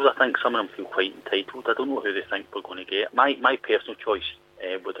entitled. I think some of them feel quite entitled. I don't know who they think we're going to get. My personal choice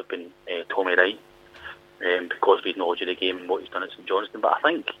would have been Tommy Wright, because of his knowledge of the game and what he's done at St Johnstone. But I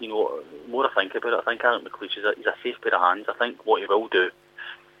think, the more I think about it, I think Alec McLeish is a safe pair of hands. I think what he will do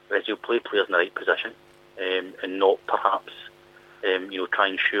is he'll play players in the right position, and not perhaps try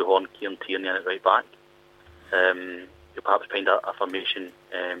and shoehorn Kieran Tierney in at right back. You'll perhaps find a formation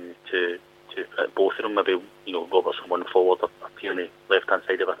to both of them, maybe Robertson one forward or Tierney left hand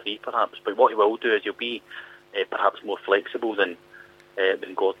side of a three perhaps. But what he will do is he'll be perhaps more flexible than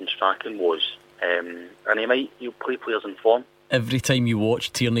Gordon Strachan was, and he'll play players in form. Every time you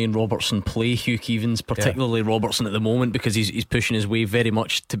watch Tierney and Robertson play, Hugh Keevins, particularly Robertson at the moment, because he's pushing his way very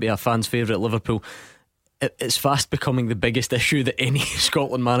much to be a fan's favourite at Liverpool, it's fast becoming the biggest issue that any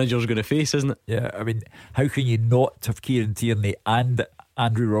Scotland manager is going to face, isn't it? Yeah, I mean, how can you not have Kieran Tierney and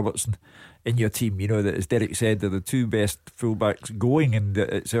Andrew Robertson in your team? That, as Derek said, they're the two best fullbacks going, and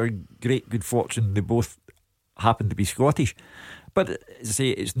it's our great good fortune they both happen to be Scottish. But as I say,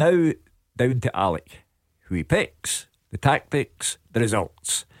 it's now down to Alec, who he picks, the tactics, the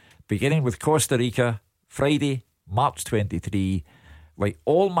results. Beginning with Costa Rica, Friday, March 23. Like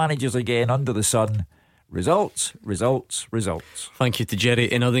all managers again under the sun, results. Thank you to Jerry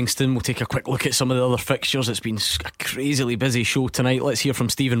in Uddingston. We'll take a quick look at some of the other fixtures. It's been a crazily busy show tonight. Let's hear from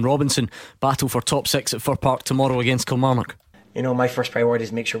Stephen Robinson. Battle for top 6 at Fir Park tomorrow against Kilmarnock. My first priority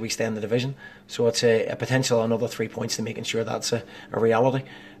is make sure we stay in the division. So it's a potential another 3 points to making sure that's a reality.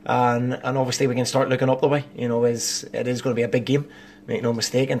 And obviously we can start looking up the way. It is going to be a big game, make no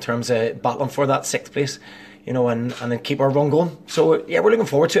mistake, in terms of battling for that 6th place. And then keep our run going. So yeah, we're looking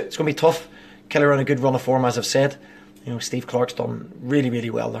forward to it. It's going to be tough. Killer on a good run of form, as I've said. Steve Clark's done really, really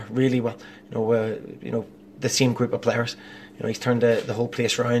well there, really well. The same group of players. He's turned the whole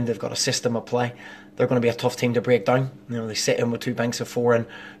place around. They've got a system of play. They're going to be a tough team to break down. They sit in with 2 banks of 4 and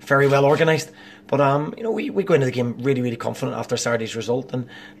very well organised. But we go into the game really, really confident after Saturday's result and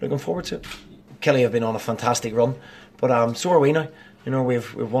looking forward to it. Kelly have been on a fantastic run, but so are we now.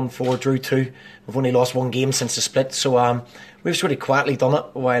 We've won 4, drew 2. We've only lost 1 game since the split, so we've sort of quietly done it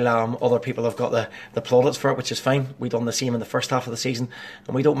while other people have got the plaudits for it, which is fine. We've done the same in the first half of the season,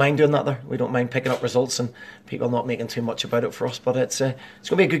 and we don't mind doing that there. We don't mind picking up results and people not making too much about it for us. But it's going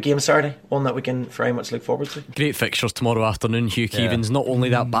to be a good game Saturday, one that we can very much look forward to. Great fixtures tomorrow afternoon, Hugh Keevins. Not only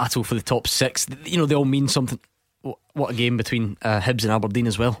that battle for the top 6, they all mean something. What a game between Hibs and Aberdeen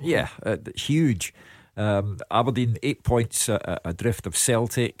as well. Yeah, huge. Aberdeen 8 points adrift of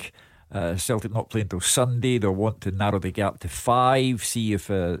Celtic. Celtic not playing till Sunday. They'll want to narrow the gap to 5. See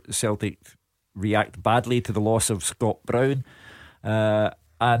if Celtic react badly to the loss of Scott Brown.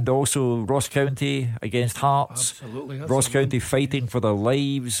 And also Ross County against Hearts. Absolutely. Ross County fighting for their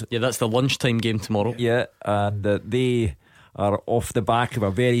lives. Yeah, that's the lunchtime game tomorrow. Yeah, and they are off the back of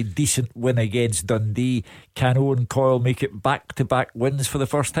a very decent win against Dundee. Can Owen Coyle make it back-to-back wins for the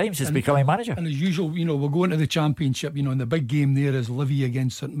first time since becoming manager? And as usual, we'll go into the Championship, and the big game there is Livy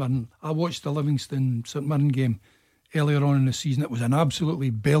against St Mirren. I watched the Livingston St Mirren game earlier on in the season. It was an absolutely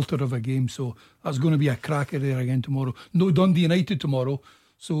belter of a game, so that's going to be a cracker there again tomorrow. No Dundee United tomorrow,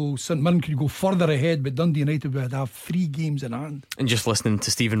 so St Mirren could go further ahead, but Dundee United would have 3 games in hand. And just listening to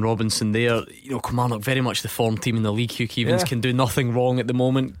Stephen Robinson there, Kilmarnock very much the form team in the league. Hugh Keevins can do nothing wrong at the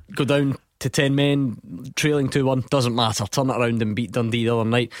moment. Go down to 10 men, trailing 2-1, doesn't matter. Turn it around and beat Dundee the other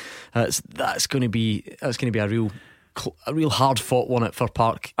night. That's going to be a real hard fought one at Fir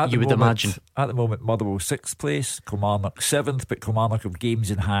Park, you would imagine. At the moment, Motherwell 6th place, Kilmarnock 7th, but Kilmarnock have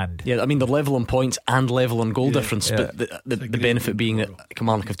games in hand. Yeah, I mean they're level on points and level on goal difference, but the benefit being that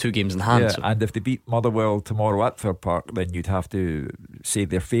Kilmarnock have 2 games in hand. Yeah, so. And if they beat Motherwell tomorrow at Fir Park, then you'd have to say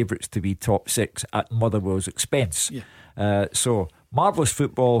they're favourites to be top 6 at Motherwell's expense. So marvellous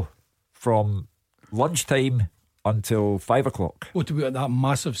football from lunchtime until 5 o'clock. What about that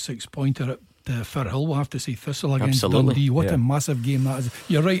massive 6-pointer at Firhill? We'll have to say Thistle against Dundee. What a massive game that is.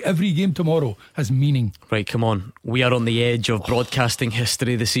 You're right, every game tomorrow has meaning. Right, come on, we are on the edge of broadcasting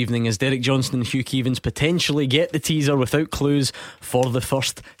history this evening as Derek Johnstone and Hugh Keevins potentially get the teaser without clues for the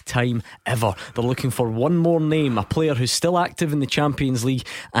first time ever. They're looking for one more name, a player who's still active in the Champions League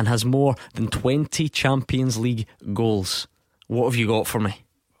and has more than 20 Champions League goals. What have you got for me?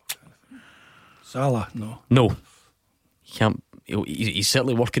 Salah? No, he can't. He's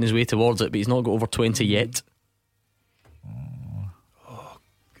certainly working his way towards it, but he's not got over 20 yet. Oh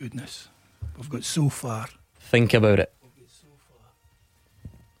goodness, we've got so far. Think about it.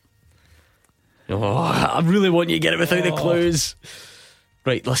 I really want you to get it without the clues.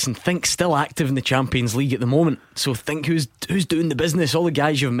 Right, listen, think still active in the Champions League at the moment. So think who's doing the business. All the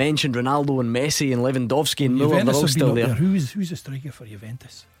guys you've mentioned, Ronaldo and Messi and Lewandowski and Müller, they're all still there. Who's the striker for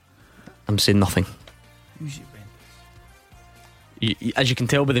Juventus? I'm saying nothing. Who's Juventus? As you can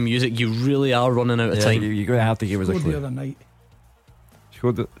tell by the music, you really are running out of time. You're going to have to give us a clue. The other night.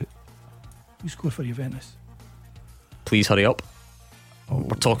 Who scored for Juventus? Please hurry up.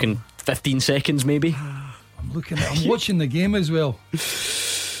 We're talking 15 seconds maybe. I'm watching the game as well.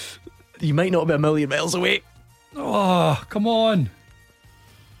 You might not be a million miles away. Oh, come on.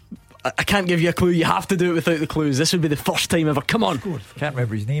 I can't give you a clue. You have to do it without the clues. This would be the first time ever. Come on. Can't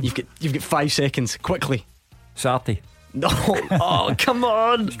remember his name. You've got 5 seconds. Quickly. Sarti. No. Oh, come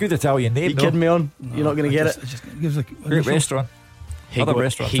on. It's good Italian name. You kidding me on? No, You're not going to get it. Great restaurant. Other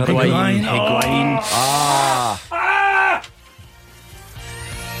restaurants. Higuain.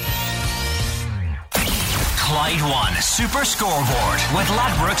 Clyde One Super Scoreboard with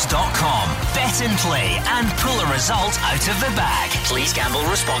Ladbrokes.com. Bet and play and pull a result out of the bag. Please gamble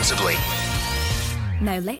responsibly. Now let's